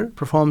together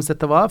performs the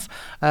tawaf.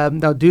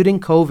 Now, during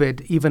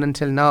COVID, even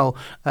until now,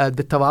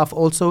 the tawaf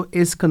also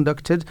is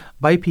conducted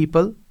by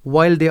people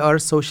while they are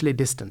socially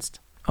distanced.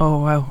 Oh,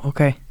 wow.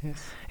 Okay.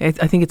 Yes.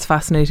 I think it's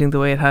fascinating the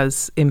way it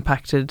has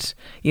impacted,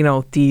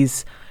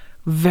 these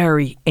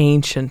very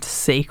ancient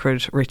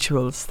sacred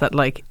rituals that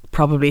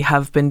probably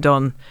have been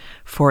done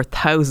for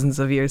thousands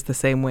of years the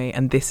same way,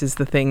 and this is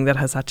the thing that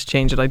has had to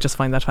change it. I just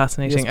find that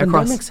fascinating. Yes,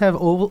 pandemics have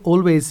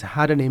always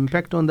had an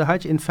impact on the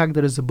Hajj. In fact,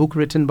 there is a book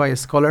written by a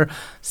scholar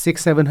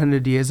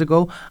 600-700 years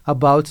ago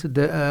about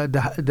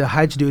the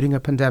Hajj during a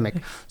pandemic.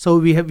 So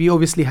we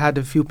obviously had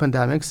a few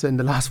pandemics in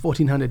the last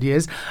 1400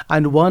 years,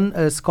 and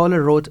one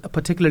scholar wrote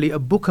particularly a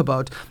book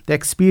about the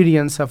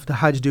experience of the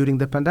Hajj during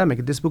the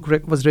pandemic. This book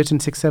was written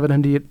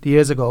 600-700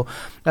 years ago.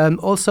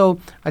 Also,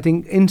 I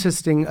think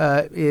interesting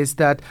is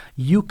that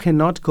you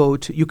cannot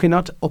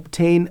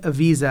obtain a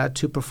visa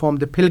to perform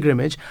the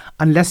pilgrimage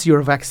unless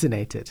you're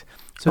vaccinated.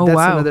 So that's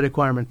another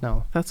requirement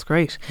now. That's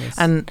great. Yes.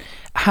 And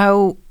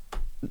how?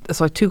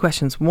 So I have two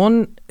questions.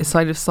 One is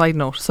side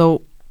note.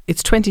 So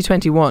it's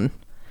 2021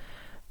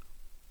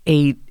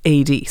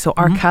 AD. So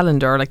our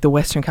calendar, like the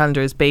Western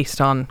calendar, is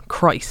based on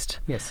Christ.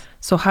 Yes.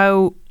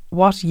 So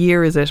what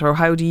year is it, or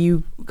how do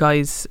you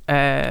guys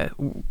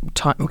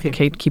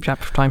keep track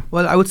of time?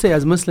 Well, I would say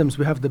as Muslims,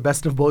 we have the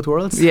best of both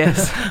worlds.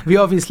 Yes. We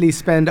obviously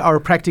spend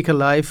our practical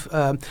life,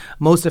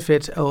 most of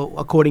it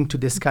according to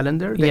this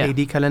calendar, the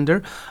AD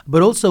calendar.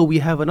 But also we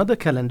have another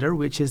calendar,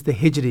 which is the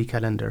Hijri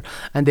calendar.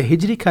 And the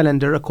Hijri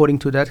calendar, according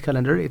to that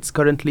calendar, it's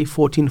currently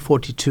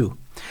 1442.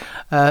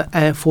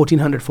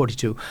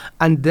 1442,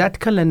 and that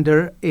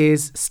calendar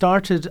is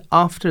started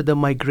after the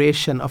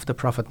migration of the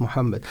Prophet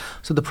Muhammad.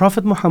 So the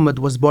Prophet Muhammad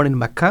was born in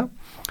Mecca,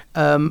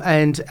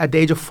 and at the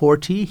age of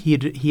 40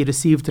 he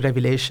received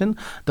revelation,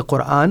 the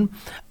Quran,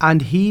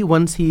 and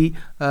once he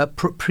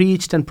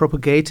preached and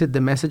propagated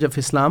the message of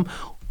Islam,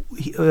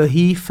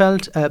 he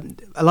felt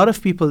a lot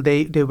of people,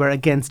 they were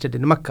against it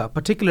in Mecca,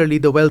 particularly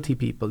the wealthy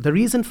people. The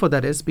reason for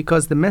that is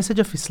because the message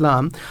of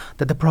Islam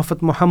that the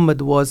Prophet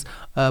Muhammad was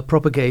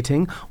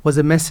propagating was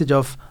a message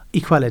of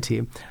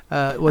equality.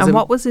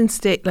 What was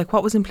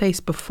in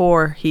place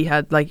before he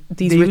had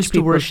these they rich used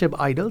people? To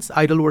worship idols.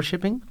 Idol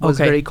worshipping was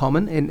very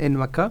common in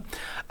Mecca,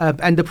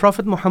 and the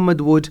Prophet Muhammad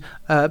would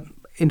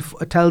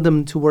tell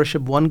them to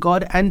worship one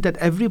God, and that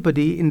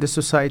everybody in the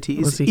society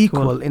is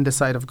equal in the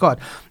sight of God.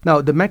 Now,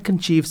 the Meccan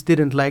chiefs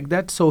didn't like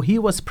that, so he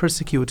was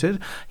persecuted.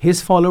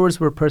 His followers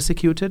were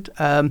persecuted,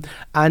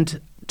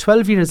 and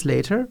 12 years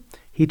later,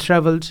 he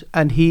traveled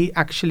and he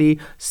actually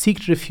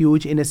sought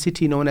refuge in a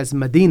city known as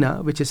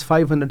Medina, which is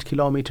 500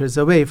 kilometers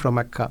away from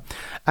Mecca.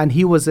 And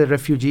he was a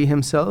refugee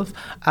himself,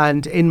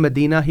 and in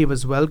Medina he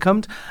was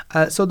welcomed.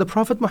 So the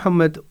Prophet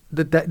Muhammad,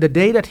 the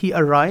day that he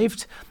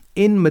arrived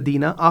in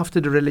Medina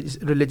after the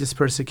religious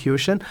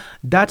persecution,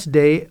 that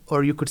day,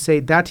 or you could say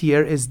that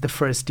year, is the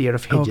first year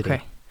of Hijri.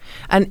 Okay.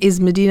 And is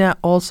Medina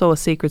also a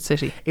sacred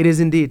city? It is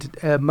indeed.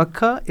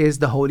 Mecca is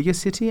the holiest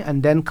city,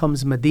 and then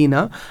comes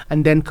Medina,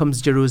 and then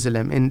comes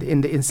Jerusalem in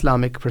the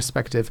Islamic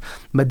perspective.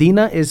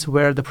 Medina is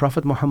where the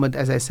Prophet Muhammad,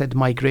 as I said,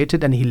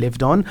 migrated and he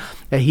lived on.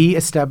 He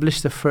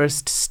established the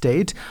first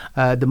state,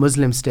 the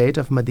Muslim state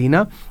of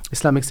Medina,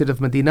 Islamic state of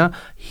Medina.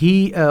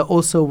 He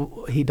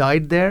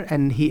died there,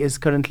 and he is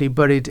currently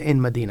buried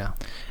in Medina.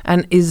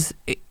 And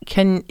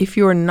if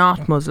you're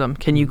not Muslim,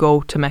 can you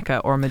go to Mecca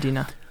or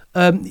Medina?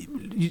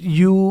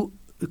 You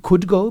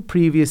could go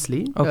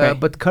previously, okay.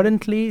 But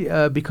currently,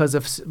 because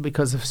of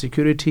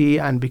security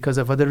and because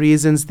of other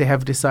reasons, they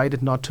have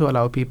decided not to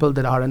allow people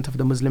that aren't of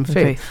the Muslim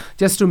faith,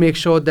 just to make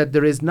sure that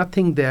there is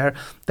nothing there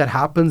that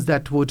happens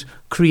that would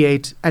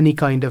create any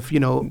kind of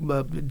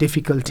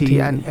difficulty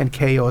and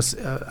chaos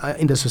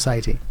in the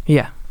society.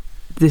 Yeah,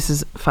 this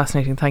is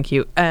fascinating. Thank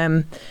you.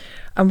 And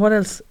what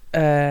else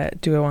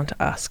do I want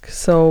to ask?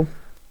 So,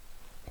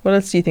 what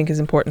else do you think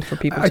is important for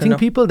people to know? I think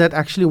people that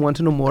actually want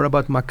to know more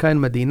about Makkah and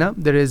Medina,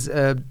 there is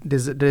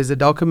a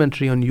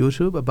documentary on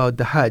YouTube about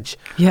the Hajj,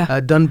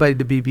 done by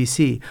the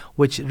BBC,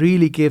 which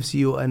really gives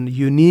you a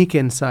unique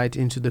insight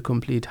into the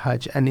complete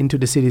Hajj and into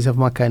the cities of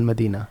Makkah and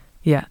Medina.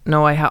 Yeah,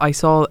 no, I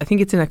saw, I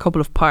think it's in a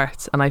couple of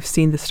parts, and I've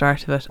seen the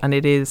start of it, and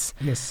it is,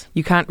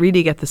 you can't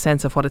really get the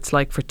sense of what it's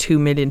like for 2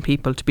 million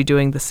people to be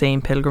doing the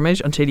same pilgrimage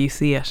until you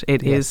see it.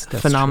 It is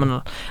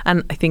phenomenal. True.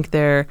 And I think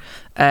their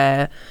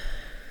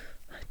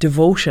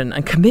devotion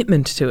and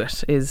commitment to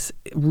it is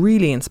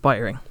really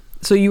inspiring.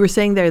 So you were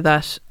saying there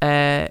that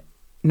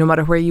no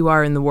matter where you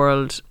are in the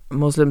world,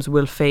 Muslims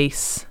will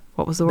face,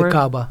 what was the word?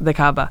 The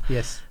Kaaba.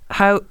 Yes.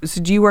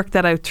 So do you work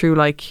that out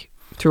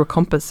through a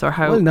compass, or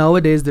how? Well,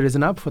 nowadays there is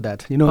an app for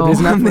that. There's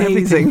an app for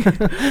everything.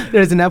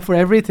 There's an app for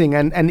everything,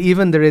 and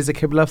even there is a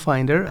Qibla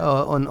finder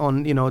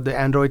on the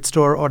Android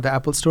store or the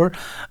Apple store,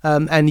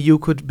 and you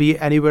could be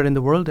anywhere in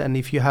the world, and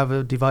if you have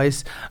a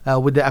device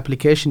with the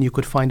application, you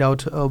could find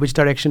out which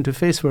direction to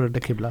face for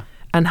the Qibla.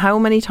 And how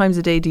many times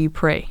a day do you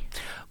pray?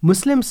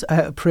 Muslims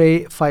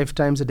pray 5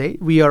 times a day.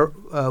 We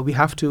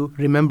have to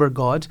remember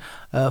God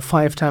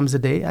 5 times a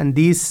day, and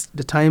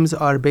the times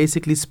are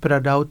basically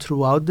spread out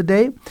throughout the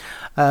day,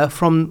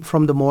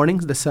 from the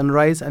mornings, the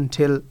sunrise,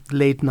 until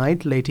late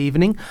night, late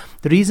evening.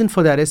 The reason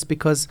for that is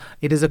because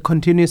it is a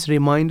continuous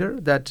reminder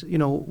that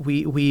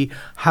we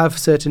have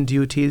certain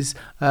duties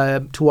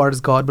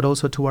towards God, but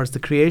also towards the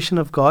creation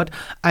of God,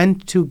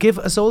 and to give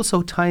us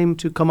also time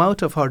to come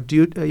out of our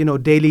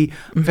daily,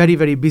 very,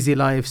 very busy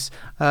lives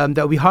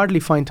that we hardly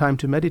find find time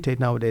to meditate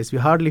nowadays. We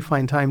hardly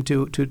find time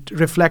to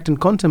reflect and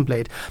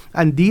contemplate.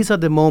 And these are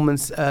the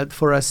moments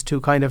for us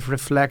to kind of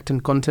reflect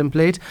and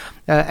contemplate.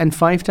 And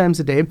 5 times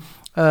a day.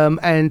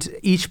 And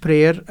each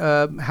prayer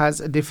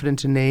has a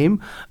different name.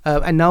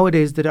 And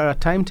nowadays there are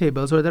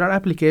timetables, or there are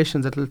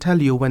applications that will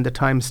tell you when the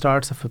time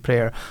starts of a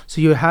prayer.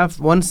 So you have,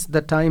 once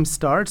the time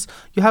starts,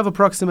 you have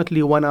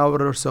approximately 1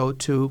 hour or so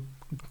to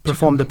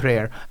perform the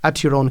prayer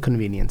at your own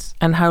convenience.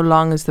 And how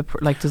long is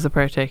does the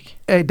prayer take?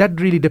 That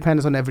really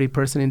depends on every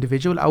person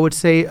individual. I would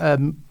say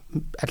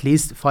at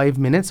least 5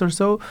 minutes or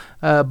so.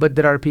 But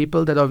there are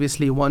people that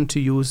obviously want to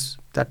use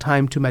that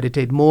time to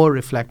meditate more,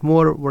 reflect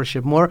more,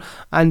 worship more.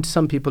 And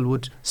some people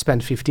would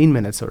spend 15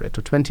 minutes or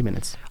 20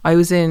 minutes. I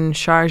was in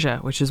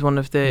Sharjah, which is one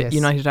of the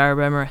United Arab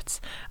Emirates.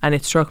 And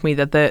it struck me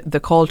that the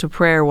call to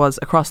prayer was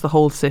across the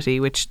whole city,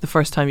 which the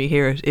first time you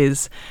hear it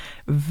is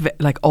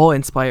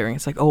awe-inspiring.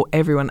 It's like, oh,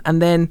 everyone.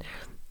 And then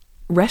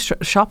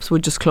shops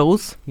would just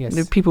close.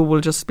 Yes. People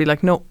will just be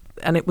like, no.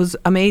 And it was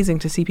amazing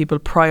to see people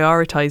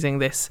prioritising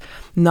this,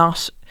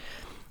 not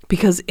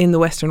because in the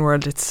Western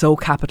world it's so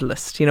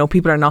capitalist.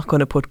 People are not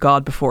going to put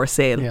God before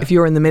sale. Yeah. If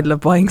you're in the middle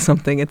of buying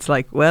something, it's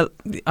like, well,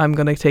 I'm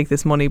going to take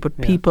this money. But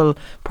people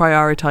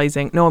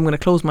prioritising, no, I'm going to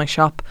close my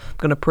shop, I'm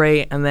going to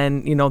pray, and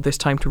then, there's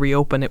time to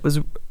reopen. It was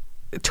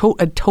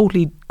a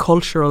totally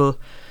cultural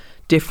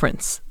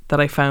difference that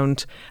I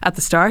found at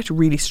the start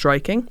really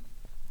striking.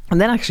 And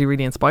then actually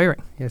really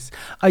inspiring. Yes.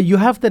 You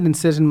have that in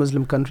certain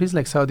Muslim countries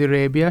like Saudi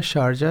Arabia,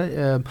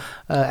 Sharjah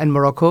and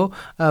Morocco.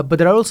 But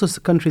there are also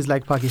countries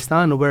like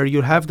Pakistan where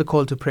you have the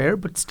call to prayer,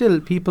 but still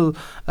people,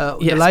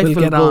 the life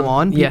will go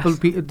on.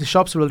 The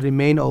shops will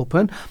remain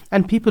open,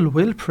 and people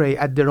will pray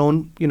at their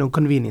own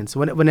convenience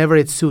whenever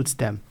it suits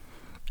them.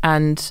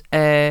 And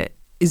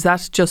is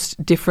that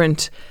just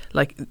different?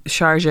 Like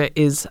Sharjah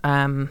is,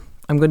 I'm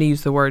going to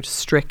use the word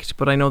strict,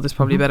 but I know there's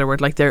probably a better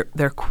word. Like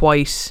they're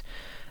quite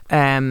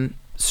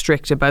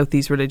strict about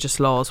these religious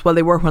laws. Well,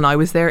 they were when I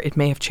was there. It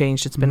may have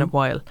changed. It's been a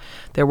while.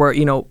 There were,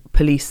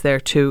 police there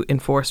to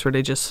enforce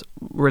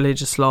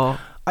religious law.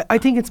 I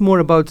think it's more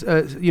about,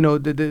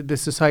 the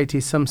society.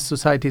 Some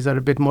societies are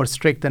a bit more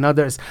strict than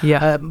others.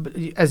 Yeah.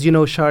 As you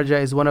know,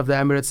 Sharjah is one of the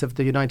Emirates of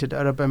the United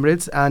Arab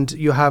Emirates, and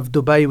you have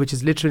Dubai, which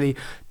is literally,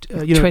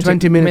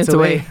 20 minutes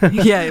away.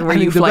 Yeah, where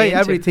you fly Dubai,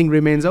 everything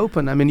remains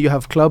open. I mean, you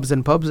have clubs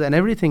and pubs and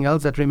everything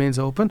else that remains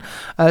open.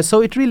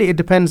 So it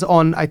depends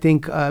on, I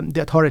think,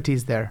 the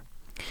authorities there.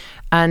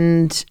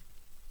 And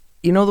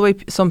the way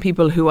some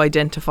people who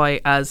identify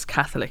as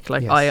Catholic,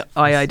 like I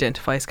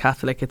identify as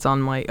Catholic, it's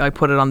on I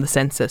put it on the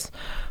census.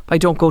 I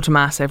don't go to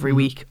mass every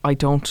week. I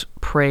don't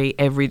pray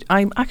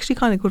I'm actually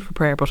kind of good for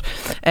prayer, but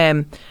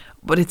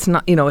it's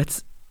not,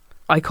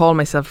 I call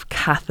myself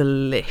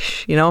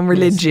Catholic, I'm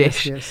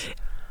religious. Yes.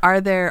 Are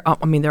there,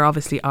 there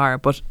obviously are,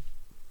 but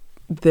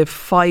the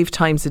 5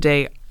 times a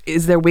day,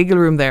 is there wiggle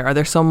room there? Are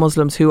there some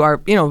Muslims who are,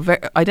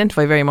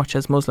 identify very much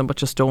as Muslim but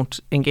just don't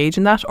engage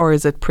in that? Or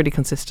is it pretty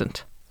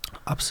consistent?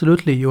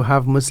 Absolutely. You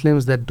have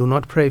Muslims that do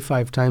not pray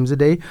 5 times a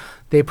day.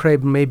 They pray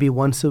maybe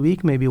once a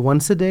week, maybe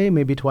once a day,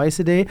 maybe twice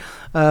a day.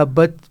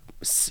 But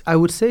I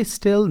would say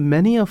still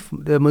many of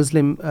the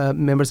Muslim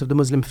members of the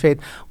Muslim faith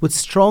would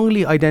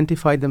strongly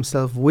identify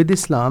themselves with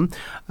Islam,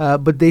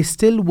 but they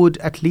still would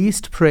at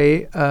least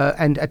pray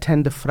and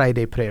attend the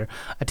Friday prayer.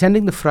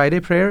 Attending the Friday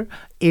prayer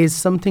is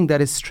something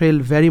that is still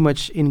very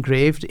much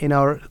engraved in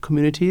our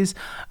communities,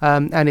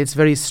 and it's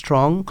very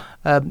strong.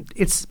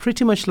 It's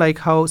pretty much like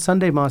how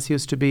Sunday Mass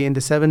used to be in the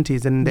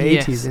 70s and in the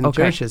 80s in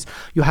churches.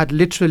 You had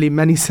literally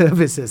many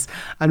services,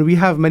 and we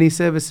have many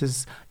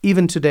services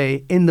even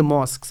today in the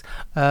mosques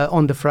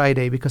on the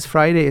Friday, because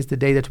Friday is the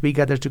day that we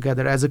gather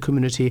together as a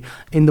community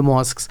in the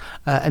mosques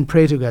and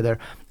pray together.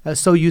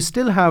 So you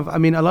still have,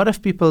 a lot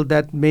of people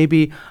that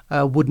maybe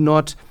would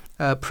not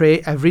pray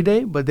every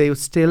day, but they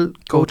still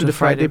go to the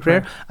Friday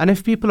prayer. And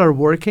if people are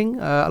working,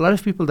 a lot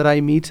of people that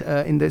I meet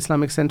in the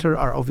Islamic Center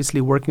are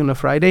obviously working on a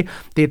Friday.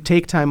 They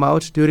take time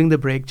out during the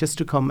break just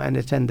to come and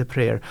attend the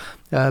prayer.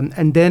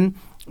 And then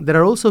there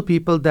are also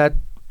people that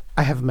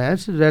I have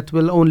met that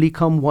will only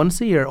come once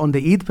a year on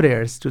the Eid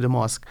prayers to the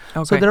mosque.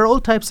 Okay. So there are all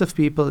types of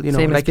people,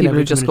 same like people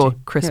who just go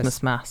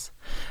Christmas Mass.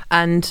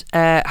 And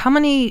how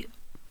many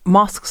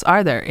mosques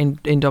are there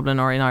in Dublin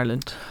or in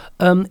Ireland?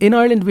 In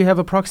Ireland, we have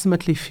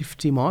approximately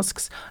 50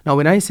 mosques. Now,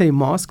 when I say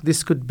mosque,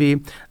 this could be,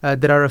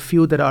 there are a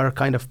few that are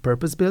kind of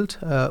purpose-built,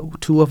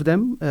 2 of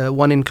them,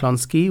 one in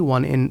Clonskeagh,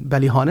 one in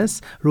Ballyhonus,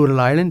 rural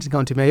Ireland, in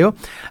County Mayo.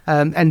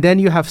 And then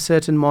you have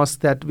certain mosques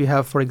that we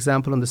have, for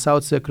example, on the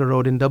South Circular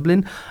Road in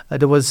Dublin.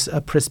 There was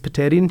a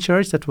Presbyterian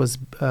church that was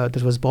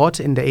bought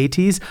in the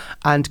 80s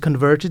and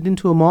converted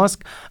into a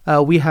mosque.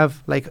 We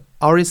have, like,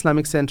 our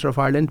Islamic Centre of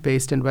Ireland,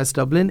 based in West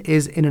Dublin,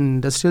 is in an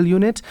industrial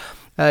unit.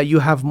 You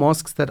have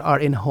mosques that are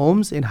in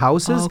homes, in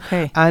houses,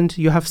 and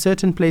you have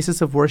certain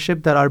places of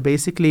worship that are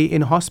basically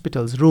in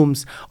hospitals,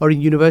 rooms, or in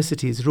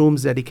universities,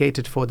 rooms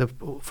dedicated for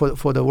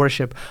the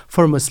worship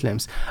for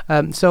Muslims.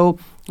 So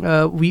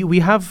we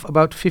have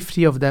about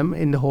 50 of them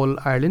in the whole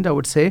Ireland, I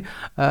would say,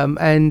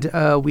 and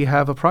we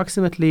have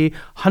approximately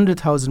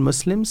 100,000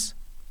 Muslims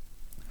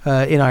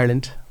in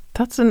Ireland.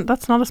 That's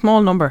not a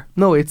small number.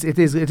 No, it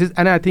is,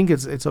 and I think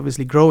it's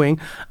obviously growing.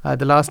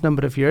 The last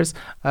number of years,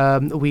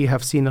 we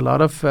have seen a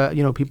lot of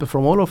people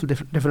from all over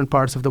different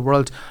parts of the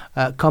world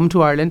come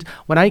to Ireland.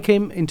 When I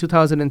came in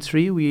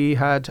 2003, we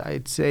had,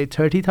 I'd say,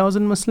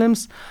 30,000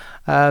 Muslims,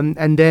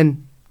 and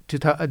then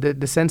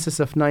the census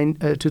of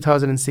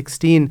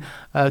 2016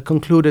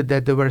 concluded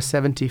that there were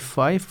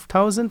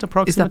 75,000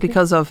 approximately. Is that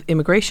because of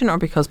immigration or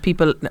because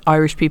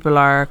Irish people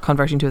are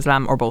converting to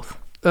Islam, or both?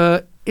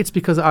 It's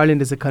because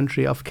Ireland is a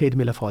country of Céad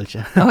Míle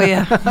Fáilte. Oh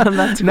yeah,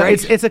 that's no,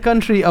 great. It's a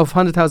country of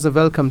 100,000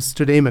 welcomes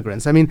to the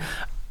immigrants. I mean,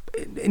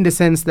 in the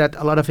sense that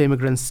a lot of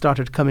immigrants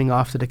started coming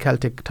after the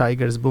Celtic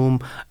Tigers boom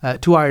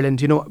to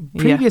Ireland.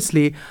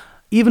 Previously,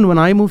 even when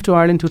I moved to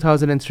Ireland in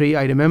 2003,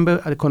 I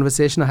remember a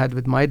conversation I had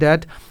with my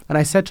dad, and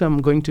I said to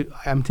him,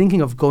 I'm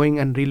thinking of going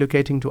and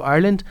relocating to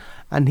Ireland,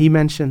 and he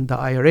mentioned the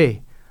IRA.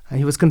 And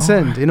he was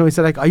concerned. He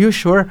said, like, are you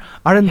sure?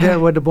 Aren't there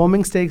where the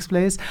bombings takes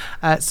place?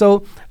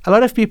 So a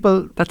lot of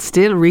people... That's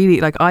still really...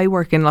 Like, I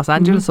work in Los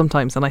Angeles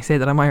sometimes, and I say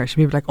that I'm Irish,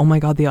 and people are like, oh my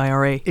God, the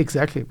IRA.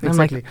 Exactly. I'm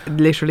like,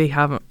 literally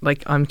haven't...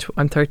 Like, I'm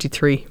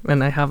 33,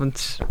 and I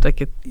haven't...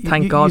 Like,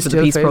 thank God for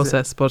the peace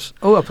process, but...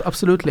 Oh,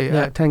 absolutely.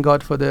 Thank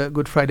God for the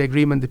Good Friday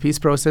Agreement, the peace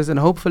process, and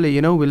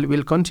hopefully,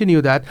 we'll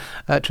continue that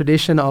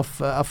tradition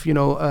of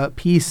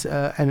peace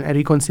and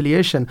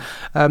reconciliation.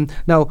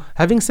 Now,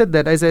 having said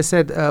that, as I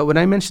said, when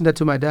I mentioned that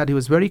to my dad, he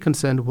was very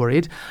concerned,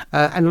 worried,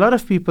 and a lot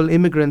of people,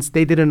 immigrants,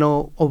 they didn't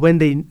know, or when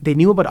they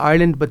knew about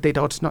Ireland, but they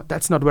thought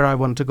that's not where I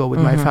want to go with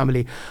my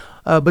family.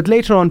 But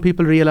later on,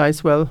 people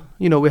realize, we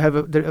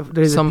have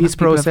there is a peace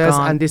process,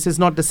 and this is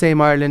not the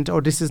same Ireland,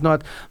 or this is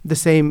not the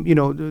same,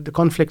 the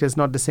conflict is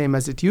not the same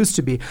as it used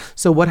to be.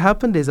 So what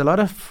happened is a lot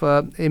of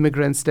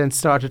immigrants then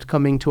started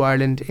coming to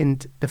Ireland in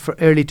the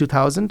early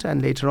 2000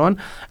 and later on.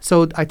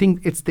 So I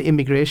think it's the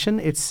immigration,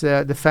 it's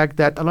the fact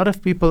that a lot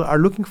of people are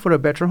looking for a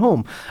better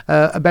home,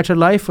 a better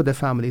life for their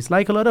families.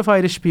 Like a lot of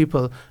Irish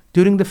people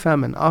during the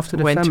famine, after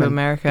the famine, to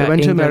America, they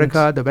went England. to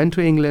America, they went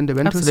to England, they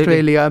went to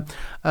Australia,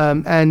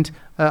 and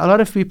a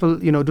lot of people,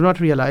 do not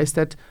realize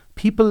that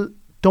people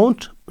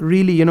don't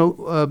really,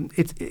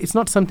 it's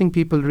not something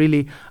people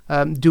really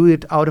do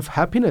it out of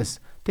happiness.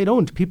 They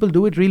don't. People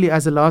do it really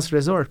as a last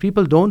resort.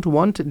 People didn't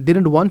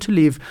want to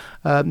leave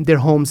their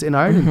homes in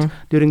Ireland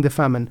during the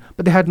famine,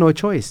 but they had no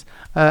choice.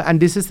 And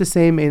this is the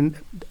same in,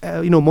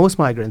 most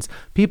migrants.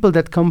 People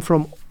that come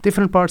from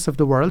different parts of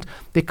the world,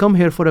 they come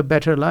here for a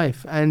better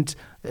life. And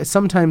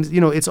sometimes,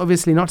 it's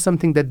obviously not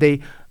something that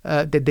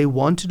they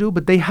want to do,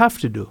 but they have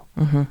to do.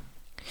 Mm-hmm.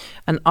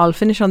 And I'll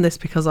finish on this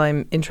because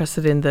I'm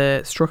interested in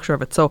the structure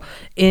of it. So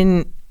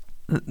in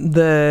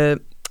the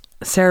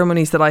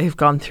ceremonies that I have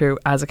gone through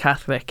as a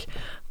Catholic,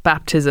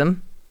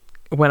 baptism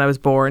when I was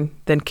born,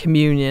 then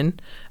communion,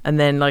 and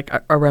then like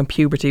around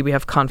puberty we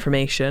have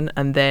confirmation,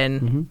 and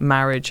then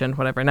marriage and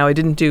whatever. Now I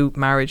didn't do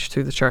marriage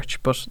through the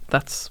church, but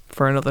that's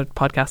for another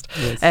podcast.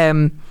 Yes.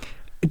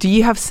 Do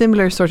you have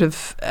similar sort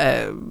of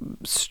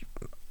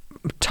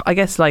I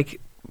guess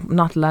like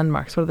not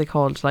landmarks, what are they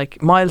called,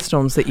 like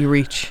milestones that you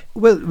reach?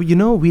 Well,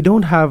 we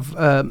don't have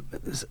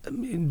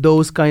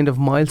those kind of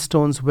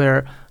milestones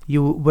where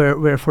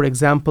for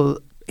example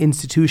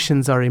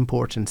institutions are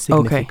important,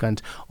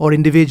 significant, or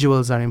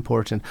individuals are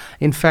important.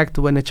 In fact,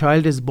 when a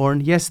child is born,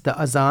 yes, the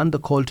azan, the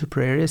call to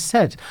prayer is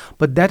said,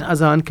 but that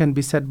azan can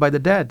be said by the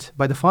dad,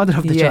 by the father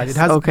of the child. It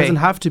doesn't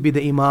have to be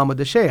the imam or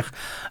the sheikh.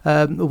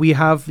 We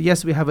have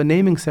a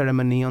naming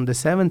ceremony on the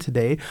 7th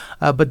day,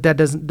 but that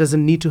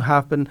doesn't need to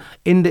happen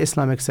in the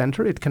Islamic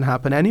center. It can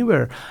happen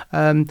anywhere.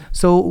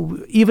 So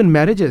even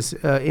marriages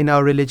in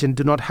our religion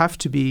do not have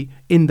to be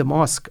in the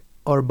mosque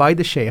or by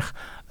the sheikh.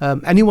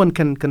 Anyone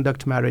can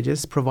conduct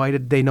marriages,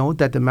 provided they know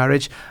that the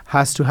marriage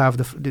has to have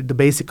the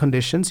basic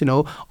conditions,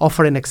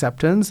 offer and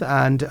acceptance,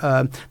 and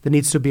there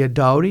needs to be a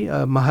dowry,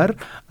 mahar,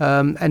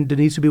 and there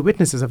needs to be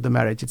witnesses of the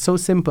marriage. It's so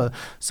simple.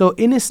 So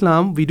in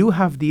Islam, we do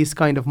have these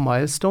kind of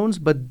milestones,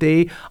 but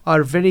they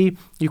are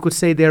you could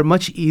say they're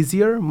much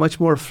easier, much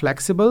more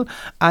flexible,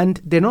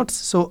 and they're not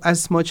so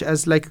as much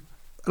as like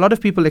a lot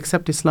of people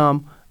accept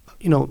Islam,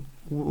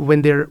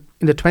 when they're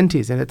in the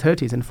 20s and the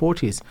 30s and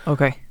 40s.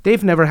 Okay.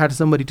 They've never had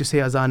somebody to say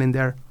azan in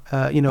their,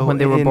 when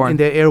they were born. In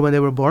their ear when they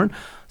were born.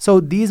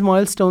 So these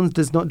milestones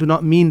do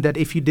not mean that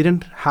if you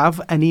didn't have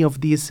any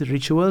of these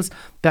rituals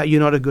that you're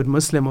not a good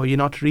Muslim or you're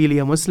not really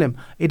a Muslim.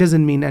 It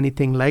doesn't mean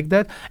anything like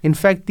that. In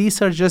fact, these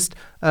are just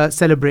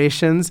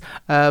celebrations.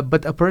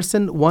 But a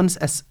person once,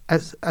 as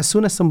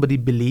soon as somebody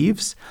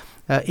believes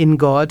in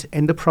God,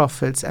 in the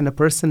prophets, and a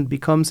person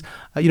becomes,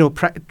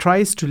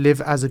 tries to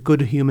live as a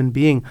good human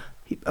being,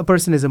 a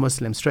person is a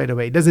Muslim straight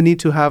away. It doesn't need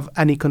to have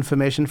any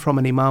confirmation from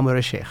an imam or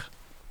a sheikh.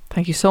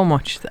 Thank you so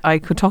much. I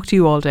could talk to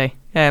you all day.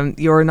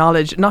 Your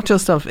knowledge, not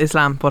just of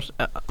Islam, but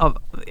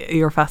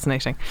you're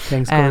fascinating.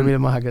 Thanks,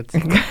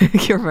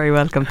 Mahagat. You're very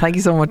welcome. Thank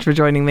you so much for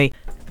joining me.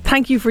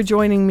 Thank you for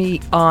joining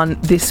me on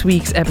this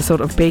week's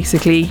episode of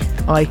Basically.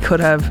 I could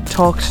have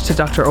talked to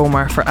Dr.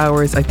 Omar for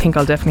hours. I think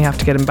I'll definitely have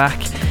to get him back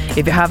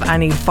If you have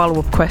any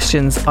follow-up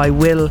questions, I'll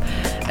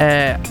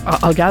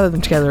gather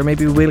them together, or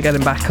maybe we'll get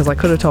him back, because I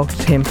could have talked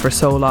to him for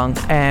so long.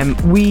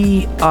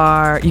 You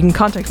can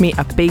contact me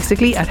at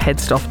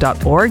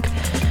basically@headstuff.org.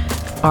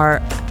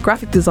 Our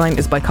graphic design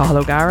is by Cathal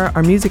O'Gara.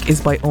 Our music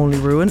is by Only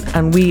Ruin,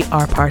 and we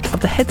are part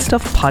of the Head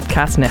Stuff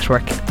Podcast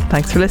Network.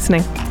 Thanks for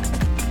listening.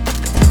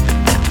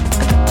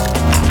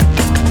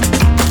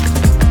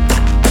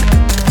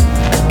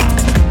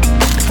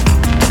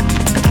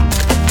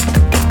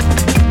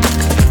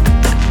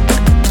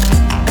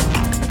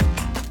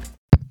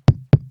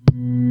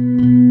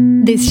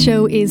 This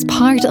show is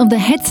part of the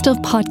Head Stuff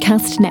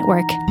Podcast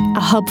Network, a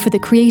hub for the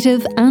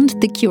creative and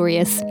the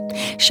curious.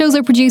 Shows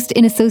are produced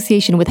in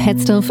association with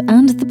Head Stuff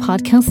and the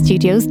Podcast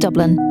Studios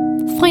Dublin.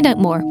 Find out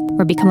more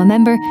or become a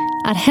member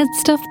at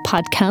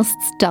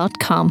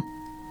headstuffpodcasts.com.